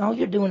sin. All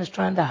you're doing is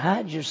trying to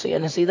hide your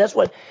sin. And see, that's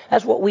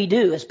what we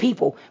do as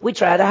people. We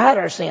try to hide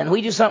our sin.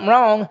 We do something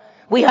wrong.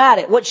 We hide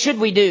it. What should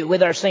we do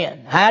with our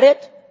sin? Hide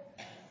it?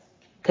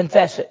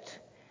 Confess it.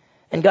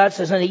 And God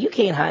says, honey, you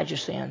can't hide your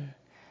sin,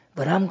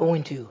 but I'm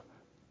going to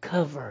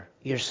cover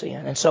your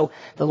sin. And so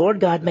the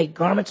Lord God made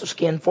garments of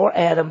skin for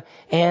Adam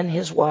and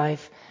his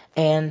wife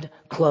and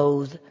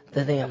clothed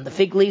them. The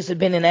fig leaves had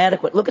been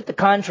inadequate. Look at the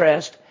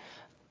contrast.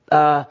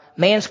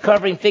 Man's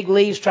covering fig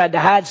leaves tried to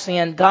hide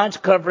sin. God's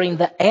covering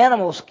the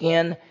animal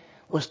skin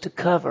was to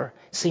cover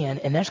sin.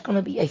 And that's going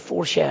to be a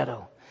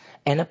foreshadow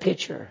and a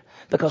picture.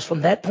 Because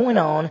from that point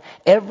on,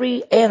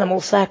 every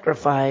animal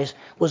sacrifice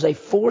was a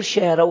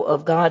foreshadow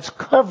of God's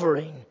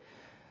covering.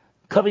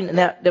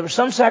 Now, there were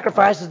some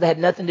sacrifices that had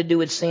nothing to do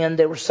with sin.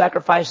 There were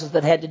sacrifices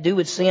that had to do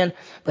with sin.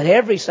 But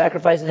every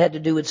sacrifice that had to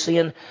do with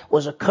sin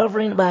was a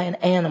covering by an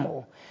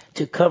animal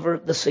to cover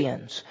the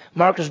sins.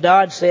 Marcus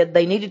Dodd said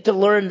they needed to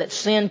learn that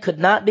sin could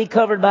not be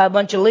covered by a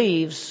bunch of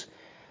leaves,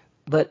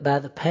 but by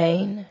the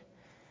pain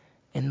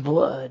and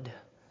blood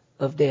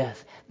of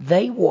death.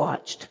 They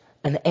watched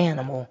an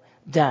animal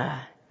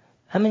die.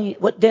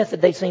 What death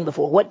had they seen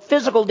before? What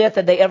physical death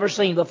had they ever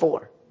seen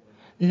before?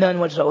 None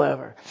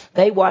whatsoever.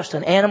 They watched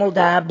an animal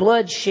die,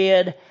 blood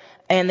shed,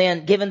 and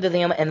then given to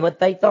them. And what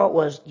they thought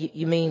was,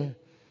 you mean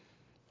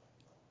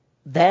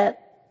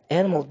that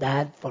animal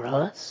died for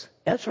us?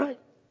 That's right.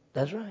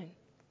 That's right.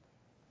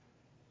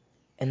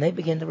 And they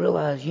began to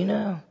realize,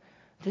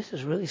 this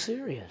is really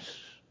serious.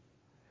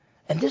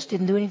 And this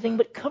didn't do anything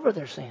but cover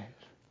their sins.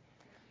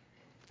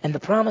 And the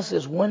promise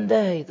is one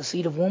day the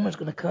seed of woman is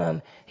going to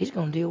come. He's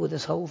going to deal with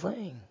this whole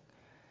thing.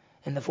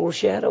 And the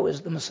foreshadow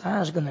is the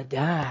Messiah is going to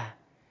die.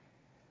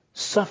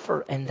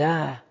 Suffer and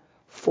die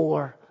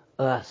for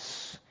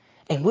us.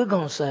 And we're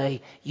going to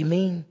say, you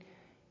mean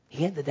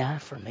He had to die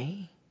for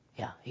me?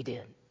 Yeah, He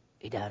did.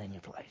 He died in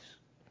your place.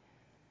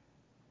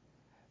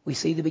 We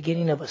see the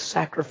beginning of a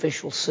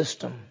sacrificial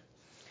system.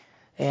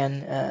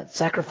 And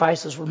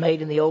sacrifices were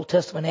made in the Old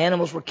Testament.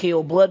 Animals were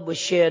killed. Blood was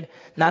shed,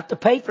 not to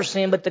pay for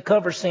sin, but to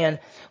cover sin.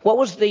 What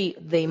was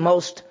the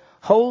most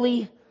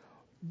holy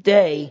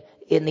day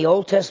in the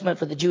Old Testament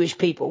for the Jewish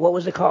people? What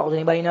was it called?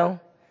 Anybody know?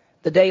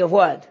 The day of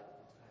what?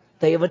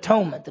 Day of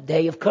Atonement, the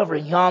day of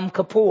covering, Yom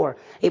Kippur.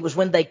 It was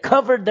when they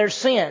covered their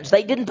sins.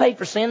 They didn't pay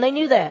for sin. They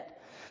knew that.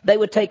 They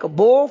would take a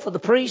bull for the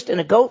priest and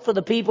a goat for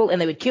the people,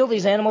 and they would kill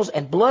these animals,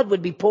 and blood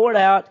would be poured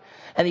out,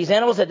 and these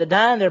animals had to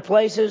die in their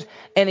places,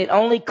 and it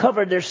only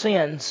covered their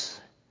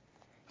sins.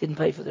 Didn't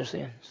pay for their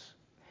sins.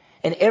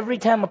 And every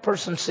time a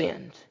person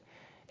sinned,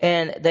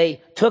 and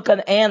they took an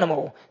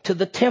animal to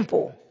the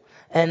temple,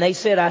 and they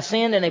said, I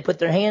sinned, and they put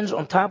their hands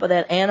on top of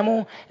that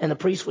animal, and the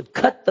priest would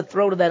cut the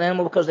throat of that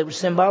animal because they were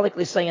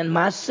symbolically saying,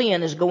 my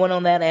sin is going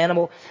on that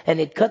animal, and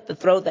they'd cut the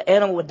throat, the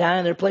animal would die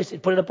in their place,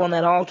 they'd put it up on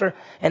that altar,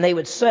 and they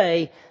would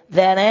say,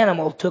 that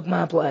animal took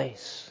my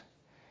place.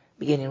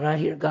 Beginning right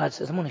here, God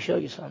says, I'm going to show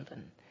you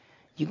something.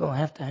 You're going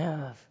to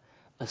have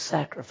a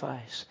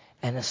sacrifice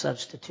and a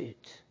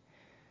substitute.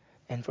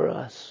 and for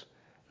us.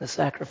 The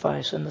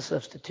sacrifice and the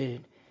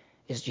substitute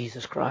is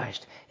Jesus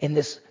Christ. In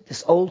this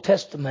Old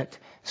Testament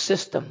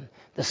system,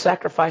 the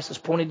sacrifices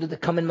pointed to the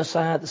coming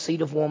Messiah, the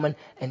seed of woman,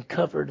 and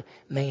covered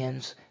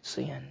man's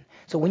sin.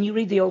 So when you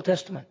read the Old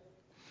Testament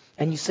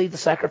and you see the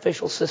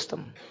sacrificial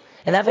system,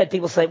 and I've had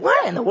people say,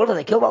 why in the world do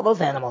they kill all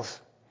those animals?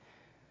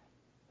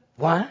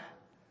 Why?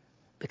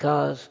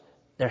 Because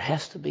there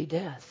has to be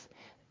death.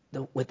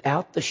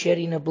 Without the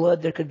shedding of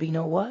blood, there could be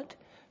no what?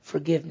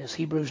 Forgiveness.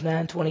 Hebrews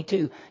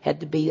 9:22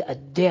 had to be a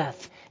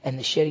death and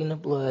the shedding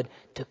of blood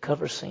to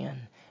cover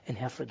sin and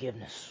have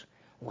forgiveness.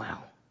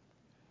 Wow.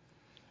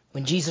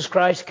 When Jesus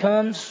Christ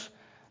comes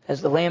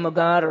as the Lamb of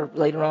God, or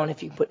later on,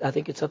 if you put, I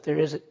think it's up there,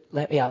 is it?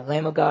 Yeah,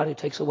 Lamb of God who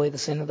takes away the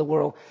sin of the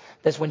world.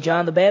 That's when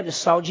John the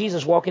Baptist saw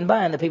Jesus walking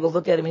by, and the people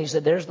looked at him and he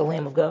said, there's the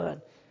Lamb of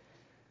God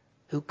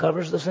who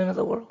covers the sin of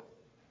the world.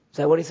 Is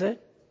that what he said?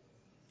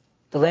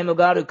 The Lamb of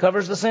God who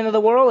covers the sin of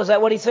the world? Is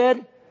that what he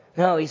said?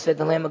 No, he said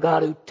the Lamb of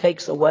God who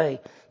takes away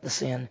the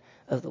sin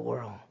of the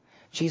world.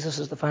 Jesus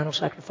is the final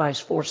sacrifice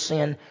for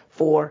sin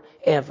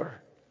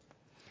forever.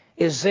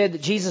 It is said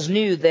that Jesus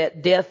knew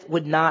that death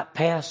would not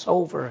pass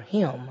over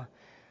him,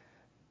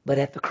 but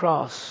at the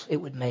cross it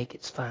would make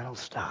its final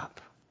stop.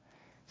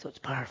 So it's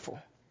powerful.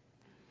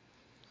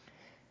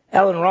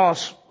 Alan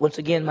Ross, once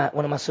again,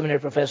 one of my seminary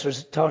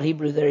professors, taught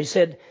Hebrew there. He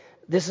said,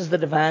 this is the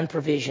divine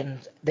provision.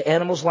 The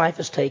animal's life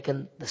is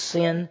taken. The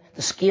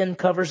skin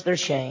covers their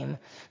shame.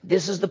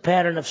 This is the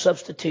pattern of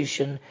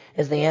substitution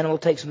as the animal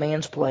takes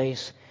man's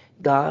place.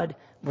 God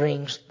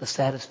brings the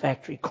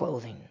satisfactory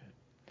clothing.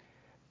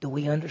 Do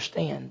we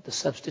understand the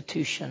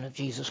substitution of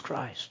Jesus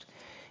Christ?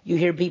 You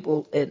hear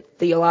people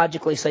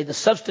theologically say the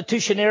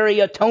substitutionary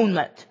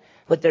atonement.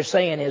 What they're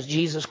saying is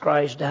Jesus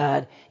Christ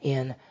died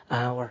in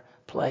our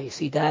place.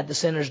 He died the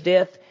sinner's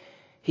death.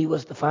 He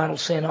was the final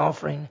sin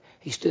offering.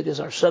 He stood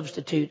as our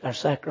substitute, our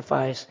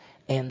sacrifice,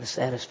 and the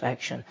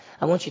satisfaction.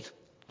 I want you to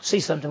see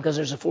something because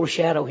there's a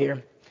foreshadow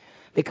here.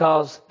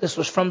 Because this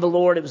was from the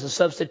Lord. It was a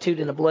substitute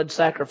and a blood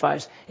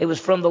sacrifice. It was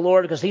from the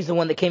Lord because he's the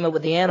one that came up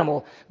with the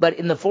animal. But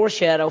in the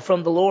foreshadow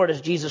from the Lord,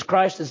 as Jesus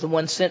Christ is the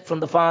one sent from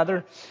the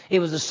Father, it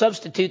was a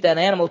substitute. That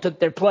animal took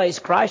their place.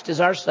 Christ is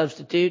our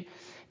substitute.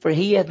 For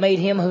he hath made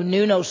him who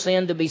knew no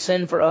sin to be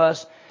sin for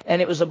us. And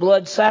it was a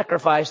blood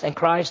sacrifice. And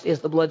Christ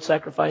is the blood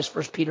sacrifice.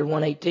 1 Peter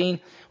 1:18.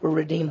 We're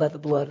redeemed by the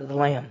blood of the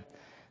Lamb.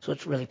 So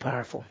it's really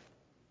powerful.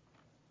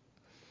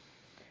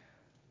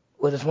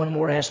 Well, there's one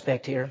more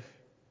aspect here.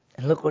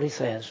 And look what he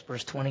says,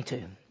 verse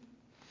 22.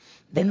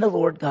 Then the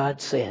Lord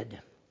God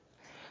said,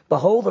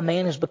 behold, the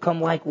man has become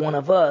like one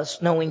of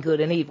us, knowing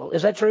good and evil.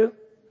 Is that true?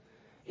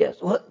 Yes.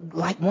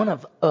 Like one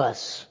of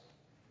us.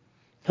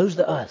 Who's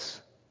the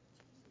us?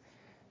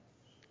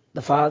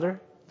 The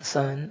Father, the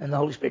Son, and the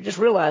Holy Spirit. Just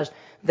realize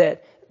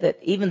that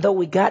even though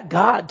we got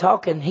God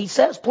talking, he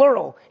says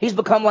plural. He's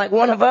become like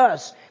one of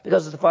us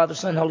because of the Father,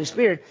 Son, and Holy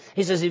Spirit.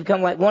 He says he's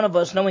become like one of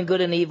us, knowing good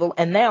and evil.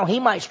 And now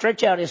he might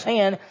stretch out his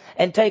hand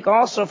and take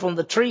also from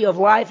the tree of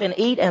life and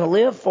eat and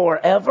live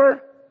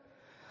forever.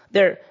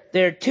 There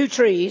are two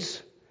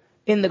trees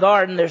in the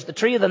garden. There's the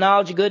tree of the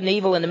knowledge of good and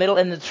evil in the middle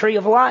and the tree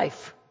of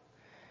life.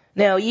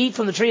 Now you eat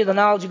from the tree of the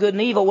knowledge of good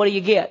and evil. What do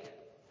you get?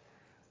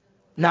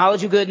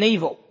 Knowledge of good and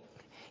evil.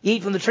 You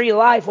eat from the tree of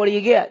life. What do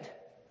you get?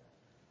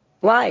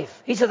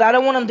 Life. He says, I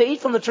don't want them to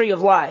eat from the tree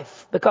of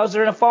life because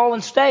they're in a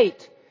fallen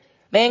state.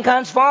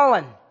 Mankind's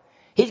fallen.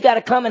 He's got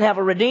to come and have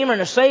a Redeemer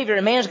and a Savior,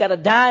 and man's got to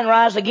die and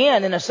rise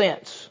again in a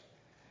sense.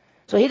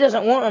 So he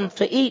doesn't want them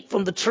to eat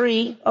from the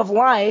tree of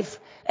life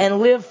and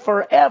live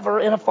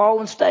forever in a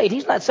fallen state.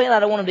 He's not saying I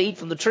don't want them to eat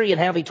from the tree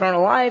and have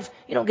eternal life.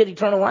 You don't get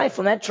eternal life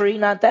from that tree,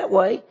 not that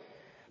way.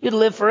 You'd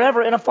live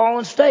forever in a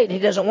fallen state. He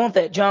doesn't want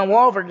that. John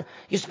Walford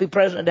used to be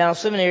president of Dallas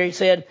Seminary. He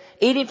said,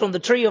 eating from the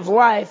tree of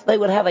life, they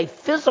would have a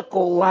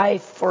physical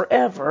life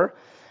forever.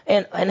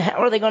 And how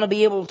are they going to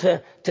be able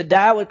to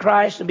die with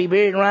Christ and be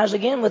buried and rise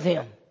again with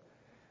him?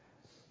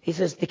 He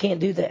says they can't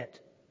do that.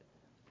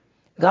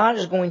 God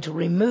is going to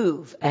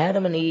remove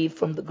Adam and Eve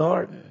from the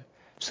garden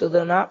so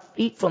they'll not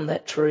eat from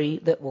that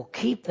tree that will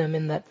keep them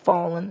in that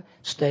fallen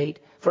state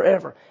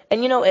forever.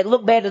 And you know, it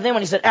looked bad to them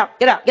when he said, out,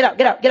 get out, get out,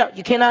 get out, get out.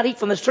 You cannot eat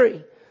from this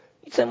tree.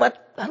 He said,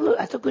 what?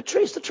 That's a good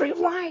tree. It's the tree of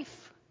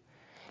life.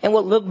 And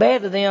what looked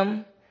bad to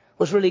them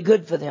was really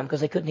good for them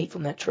because they couldn't eat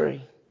from that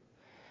tree.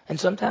 And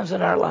sometimes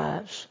in our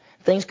lives,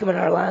 things come in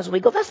our lives and we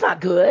go, that's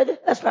not good.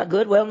 That's not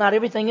good. Well, not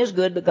everything is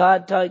good, but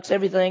God takes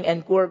everything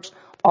and works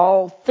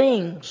all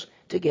things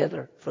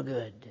together for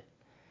good.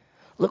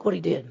 Look what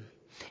he did.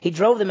 He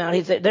drove them out.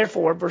 He said,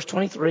 therefore, verse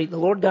 23, the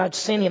Lord God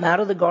sent him out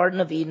of the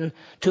Garden of Eden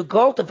to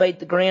cultivate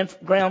the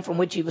ground from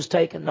which he was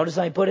taken. Notice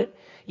how he put it?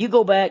 You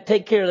go back,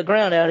 take care of the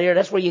ground out here.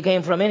 That's where you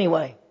came from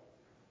anyway.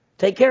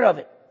 Take care of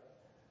it.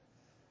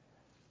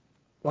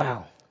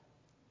 Wow.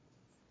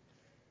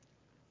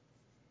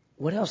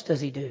 What else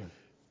does he do?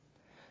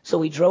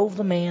 So he drove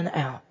the man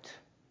out.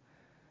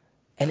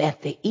 And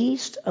at the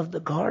east of the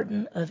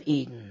Garden of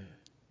Eden,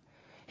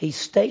 he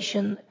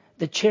stationed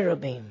the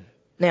cherubim.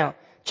 Now,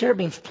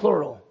 cherubim's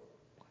plural.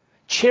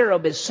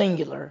 Cherub is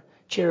singular.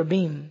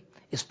 Cherubim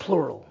is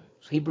plural.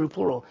 Hebrew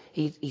plural.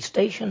 He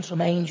stationed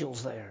some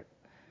angels there.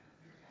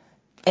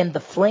 And the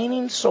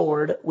flaming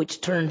sword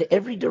which turned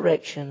every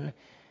direction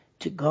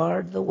to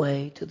guard the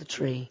way to the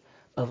tree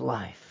of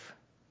life.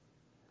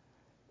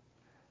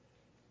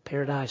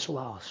 Paradise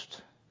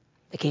lost.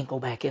 They can't go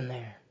back in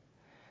there.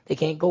 They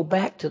can't go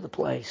back to the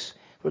place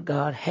where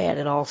God had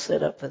it all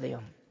set up for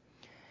them.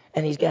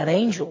 And He's got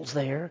angels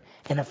there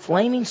and a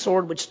flaming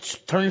sword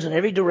which turns in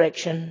every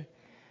direction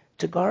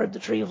to guard the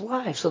tree of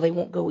life so they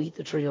won't go eat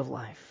the tree of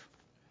life.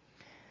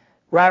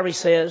 Ryrie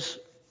says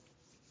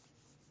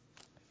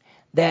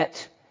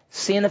that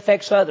sin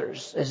affects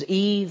others. As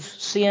Eve's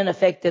sin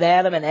affected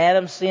Adam and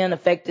Adam's sin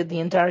affected the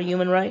entire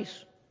human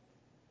race.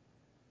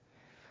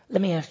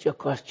 Let me ask you a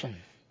question.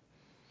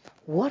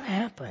 What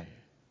happened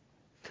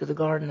to the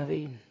Garden of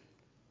Eden?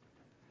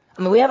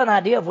 I mean, we have an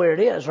idea of where it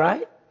is,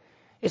 right?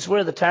 It's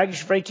where the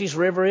Tigris-Euphrates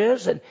River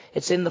is, and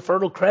it's in the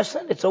Fertile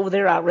Crescent. It's over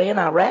there, Iran,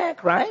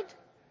 Iraq, right?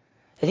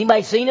 Has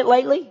anybody seen it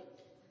lately?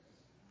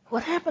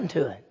 What happened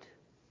to it?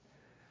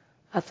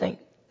 I think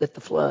that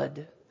the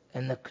flood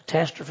and the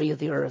catastrophe of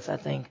the earth, I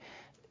think,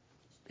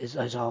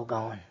 is all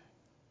gone.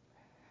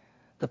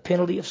 The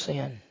penalty of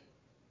sin,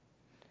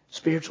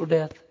 spiritual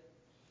death,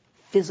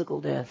 physical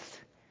death,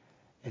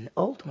 and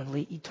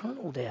ultimately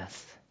eternal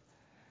death,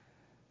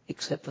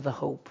 except for the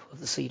hope of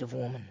the seed of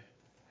woman.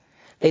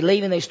 They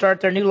leave and they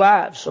start their new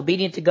lives,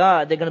 obedient to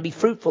God. They're going to be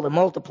fruitful and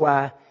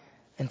multiply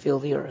and fill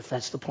the earth.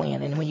 That's the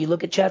plan. And when you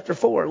look at chapter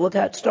 4, look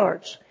how it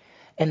starts.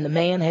 And the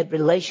man had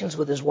relations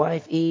with his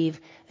wife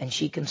Eve, and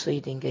she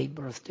conceived and gave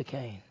birth to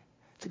Cain.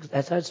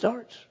 That's how it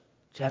starts.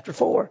 Chapter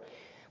 4.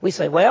 We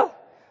say, well,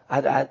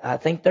 I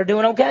think they're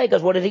doing okay,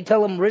 because what did he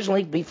tell them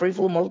originally? Be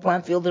fruitful, multiply,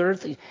 and fill the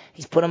earth.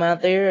 He's put them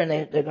out there, and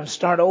they're going to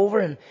start over,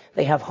 and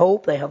they have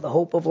hope. They have the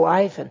hope of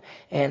life,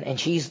 and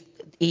she's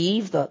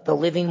Eve, the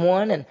living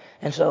one,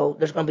 and so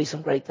there's going to be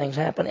some great things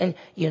happen. And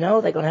you know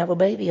they're going to have a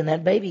baby, and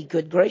that baby,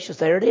 good gracious,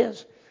 there it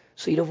is,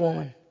 seed of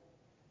woman.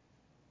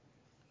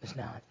 It's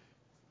not.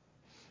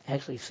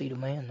 Actually, seed of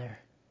man there.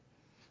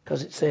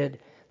 Because it said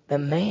the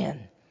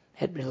man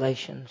had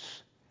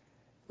relations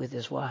with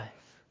his wife.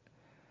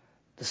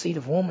 The seed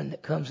of woman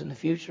that comes in the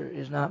future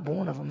is not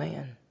born of a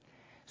man.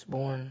 It's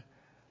born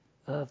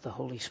of the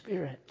Holy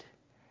Spirit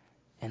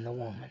and the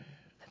woman.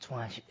 That's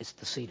why it's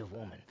the seed of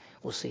woman.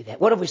 We'll see that.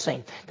 What have we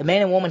seen? The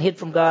man and woman hid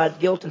from God,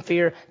 guilt and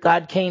fear.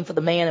 God came for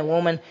the man and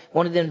woman,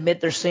 wanted them to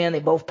admit their sin. They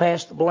both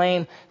passed the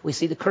blame. We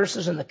see the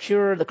curses and the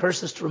cure. The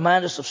curses to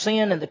remind us of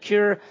sin, and the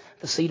cure,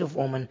 the seed of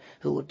woman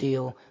who will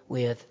deal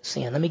with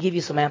sin. Let me give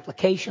you some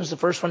applications. The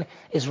first one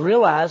is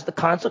realize the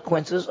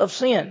consequences of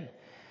sin.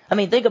 I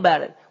mean, think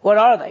about it. What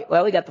are they?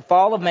 Well, we got the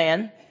fall of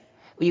man.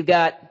 You've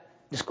got,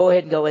 just go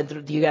ahead and go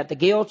into, you got the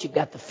guilt, you've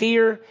got the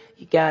fear,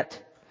 you got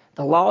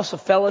the loss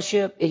of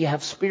fellowship, you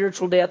have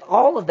spiritual death.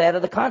 All of that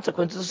are the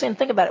consequences of sin.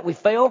 Think about it. We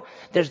fail.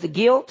 There's the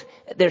guilt.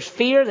 There's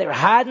fear. There's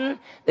hiding.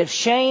 There's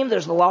shame.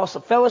 There's the loss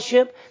of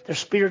fellowship. There's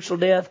spiritual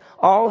death.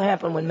 All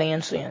happened when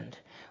man sinned.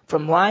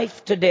 From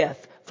life to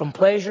death. From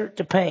pleasure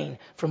to pain.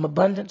 From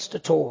abundance to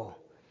toil.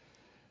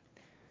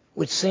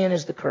 Which sin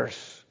is the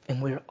curse.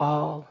 And we're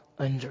all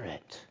under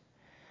it.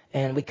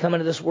 And we come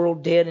into this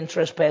world dead in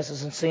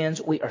trespasses and sins.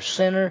 We are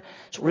sinners.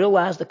 So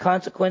realize the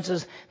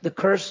consequences, the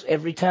curse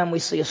every time we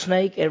see a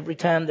snake, every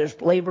time there's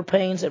labor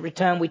pains, every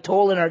time we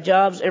toil in our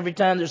jobs, every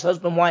time there's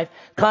husband-wife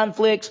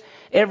conflicts,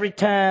 every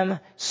time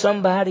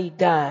somebody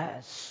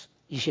dies,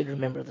 you should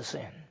remember the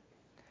sin.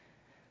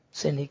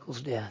 Sin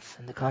equals death,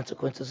 and the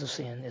consequences of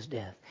sin is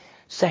death.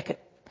 Second,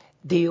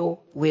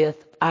 deal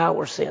with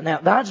our sin. Now,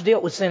 God's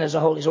dealt with sin as a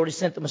whole. He's already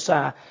sent the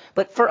Messiah.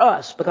 But for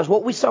us, because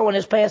what we saw in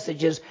this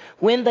passage is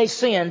when they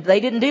sinned, they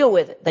didn't deal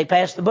with it. They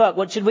passed the buck.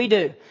 What should we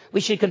do? We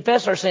should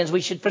confess our sins.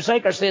 We should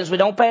forsake our sins. We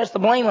don't pass the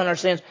blame on our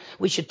sins.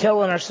 We should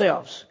tell on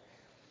ourselves.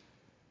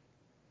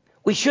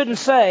 We shouldn't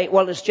say,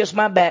 well, it's just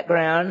my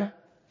background,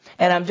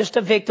 and I'm just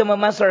a victim of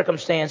my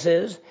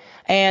circumstances.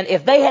 And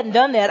if they hadn't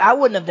done that, I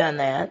wouldn't have done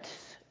that.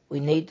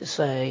 We need to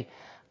say,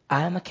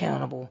 I'm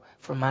accountable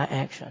for my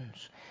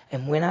actions.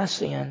 And when I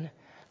sin,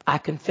 I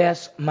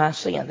confess my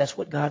sin. That's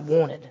what God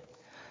wanted.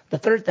 The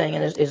third thing,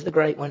 and is the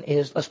great one,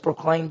 is let's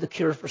proclaim the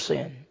cure for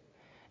sin.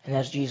 And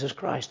that's Jesus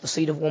Christ, the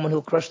seed of woman who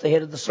will crush the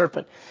head of the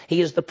serpent.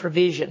 He is the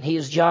provision. He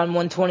is John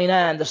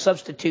 1:29, the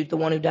substitute, the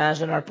one who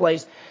dies in our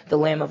place, the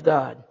Lamb of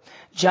God.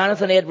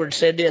 Jonathan Edwards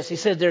said this. He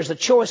said, there's a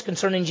choice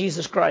concerning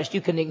Jesus Christ.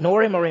 You can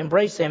ignore him or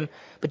embrace him,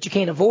 but you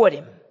can't avoid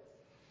him.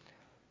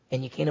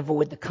 And you can't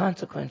avoid the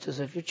consequences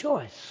of your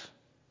choice.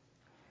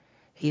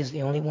 He is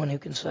the only one who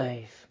can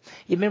save.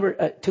 You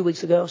remember 2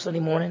 weeks ago, Sunday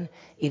morning,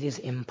 it is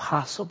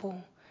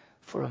impossible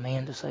for a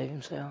man to save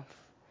himself.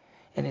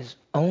 And it's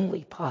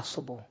only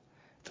possible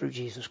through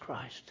Jesus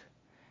Christ.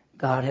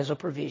 God has a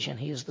provision.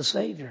 He is the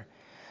Savior.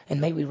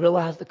 And may we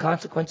realize the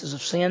consequences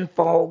of sin,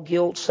 fall,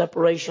 guilt,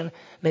 separation.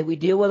 May we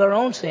deal with our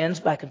own sins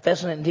by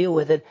confessing it and deal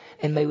with it.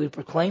 And may we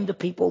proclaim to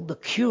people the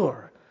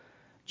cure,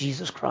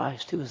 Jesus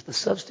Christ, who is the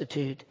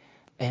substitute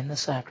and the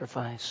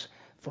sacrifice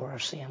for our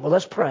sin. Well,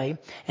 let's pray,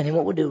 and then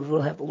what we'll do is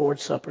we'll have the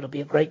Lord's Supper. It'll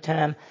be a great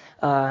time,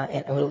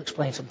 and we'll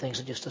explain some things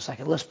in just a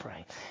second. Let's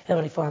pray.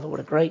 Heavenly Father, what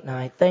a great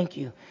night. Thank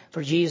you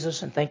for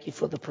Jesus, and thank you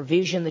for the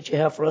provision that you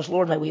have for us.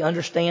 Lord, may we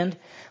understand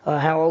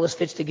how all this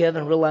fits together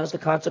and realize the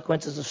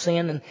consequences of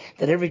sin, and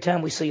that every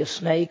time we see a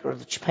snake or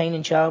the pain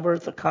in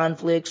childbirth or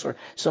conflicts or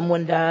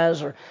someone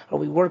dies or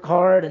we work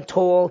hard and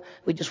toil,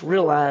 we just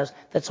realize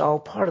that's all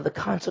part of the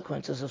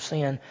consequences of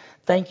sin.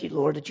 Thank you,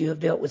 Lord, that you have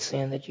dealt with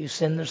sin, that you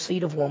send the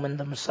seed of woman,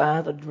 the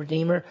Messiah, the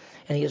Redeemer,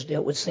 and he has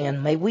dealt with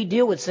sin. May we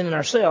deal with sin in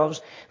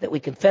ourselves, that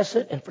we confess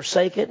it and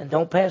forsake it and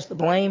don't pass the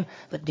blame,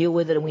 but deal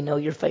with it, and we know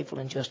you're faithful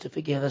and just to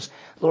forgive us.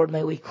 Lord,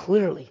 may we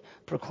clearly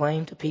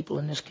proclaim to people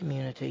in this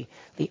community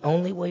the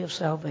only way of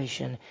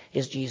salvation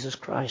is Jesus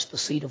Christ, the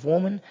seed of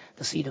woman,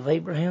 the seed of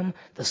Abraham,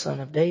 the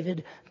Son of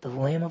David, the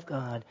Lamb of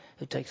God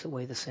who takes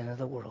away the sin of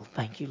the world.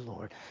 Thank you,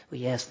 Lord.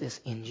 We ask this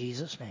in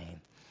Jesus'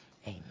 name.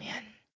 Amen.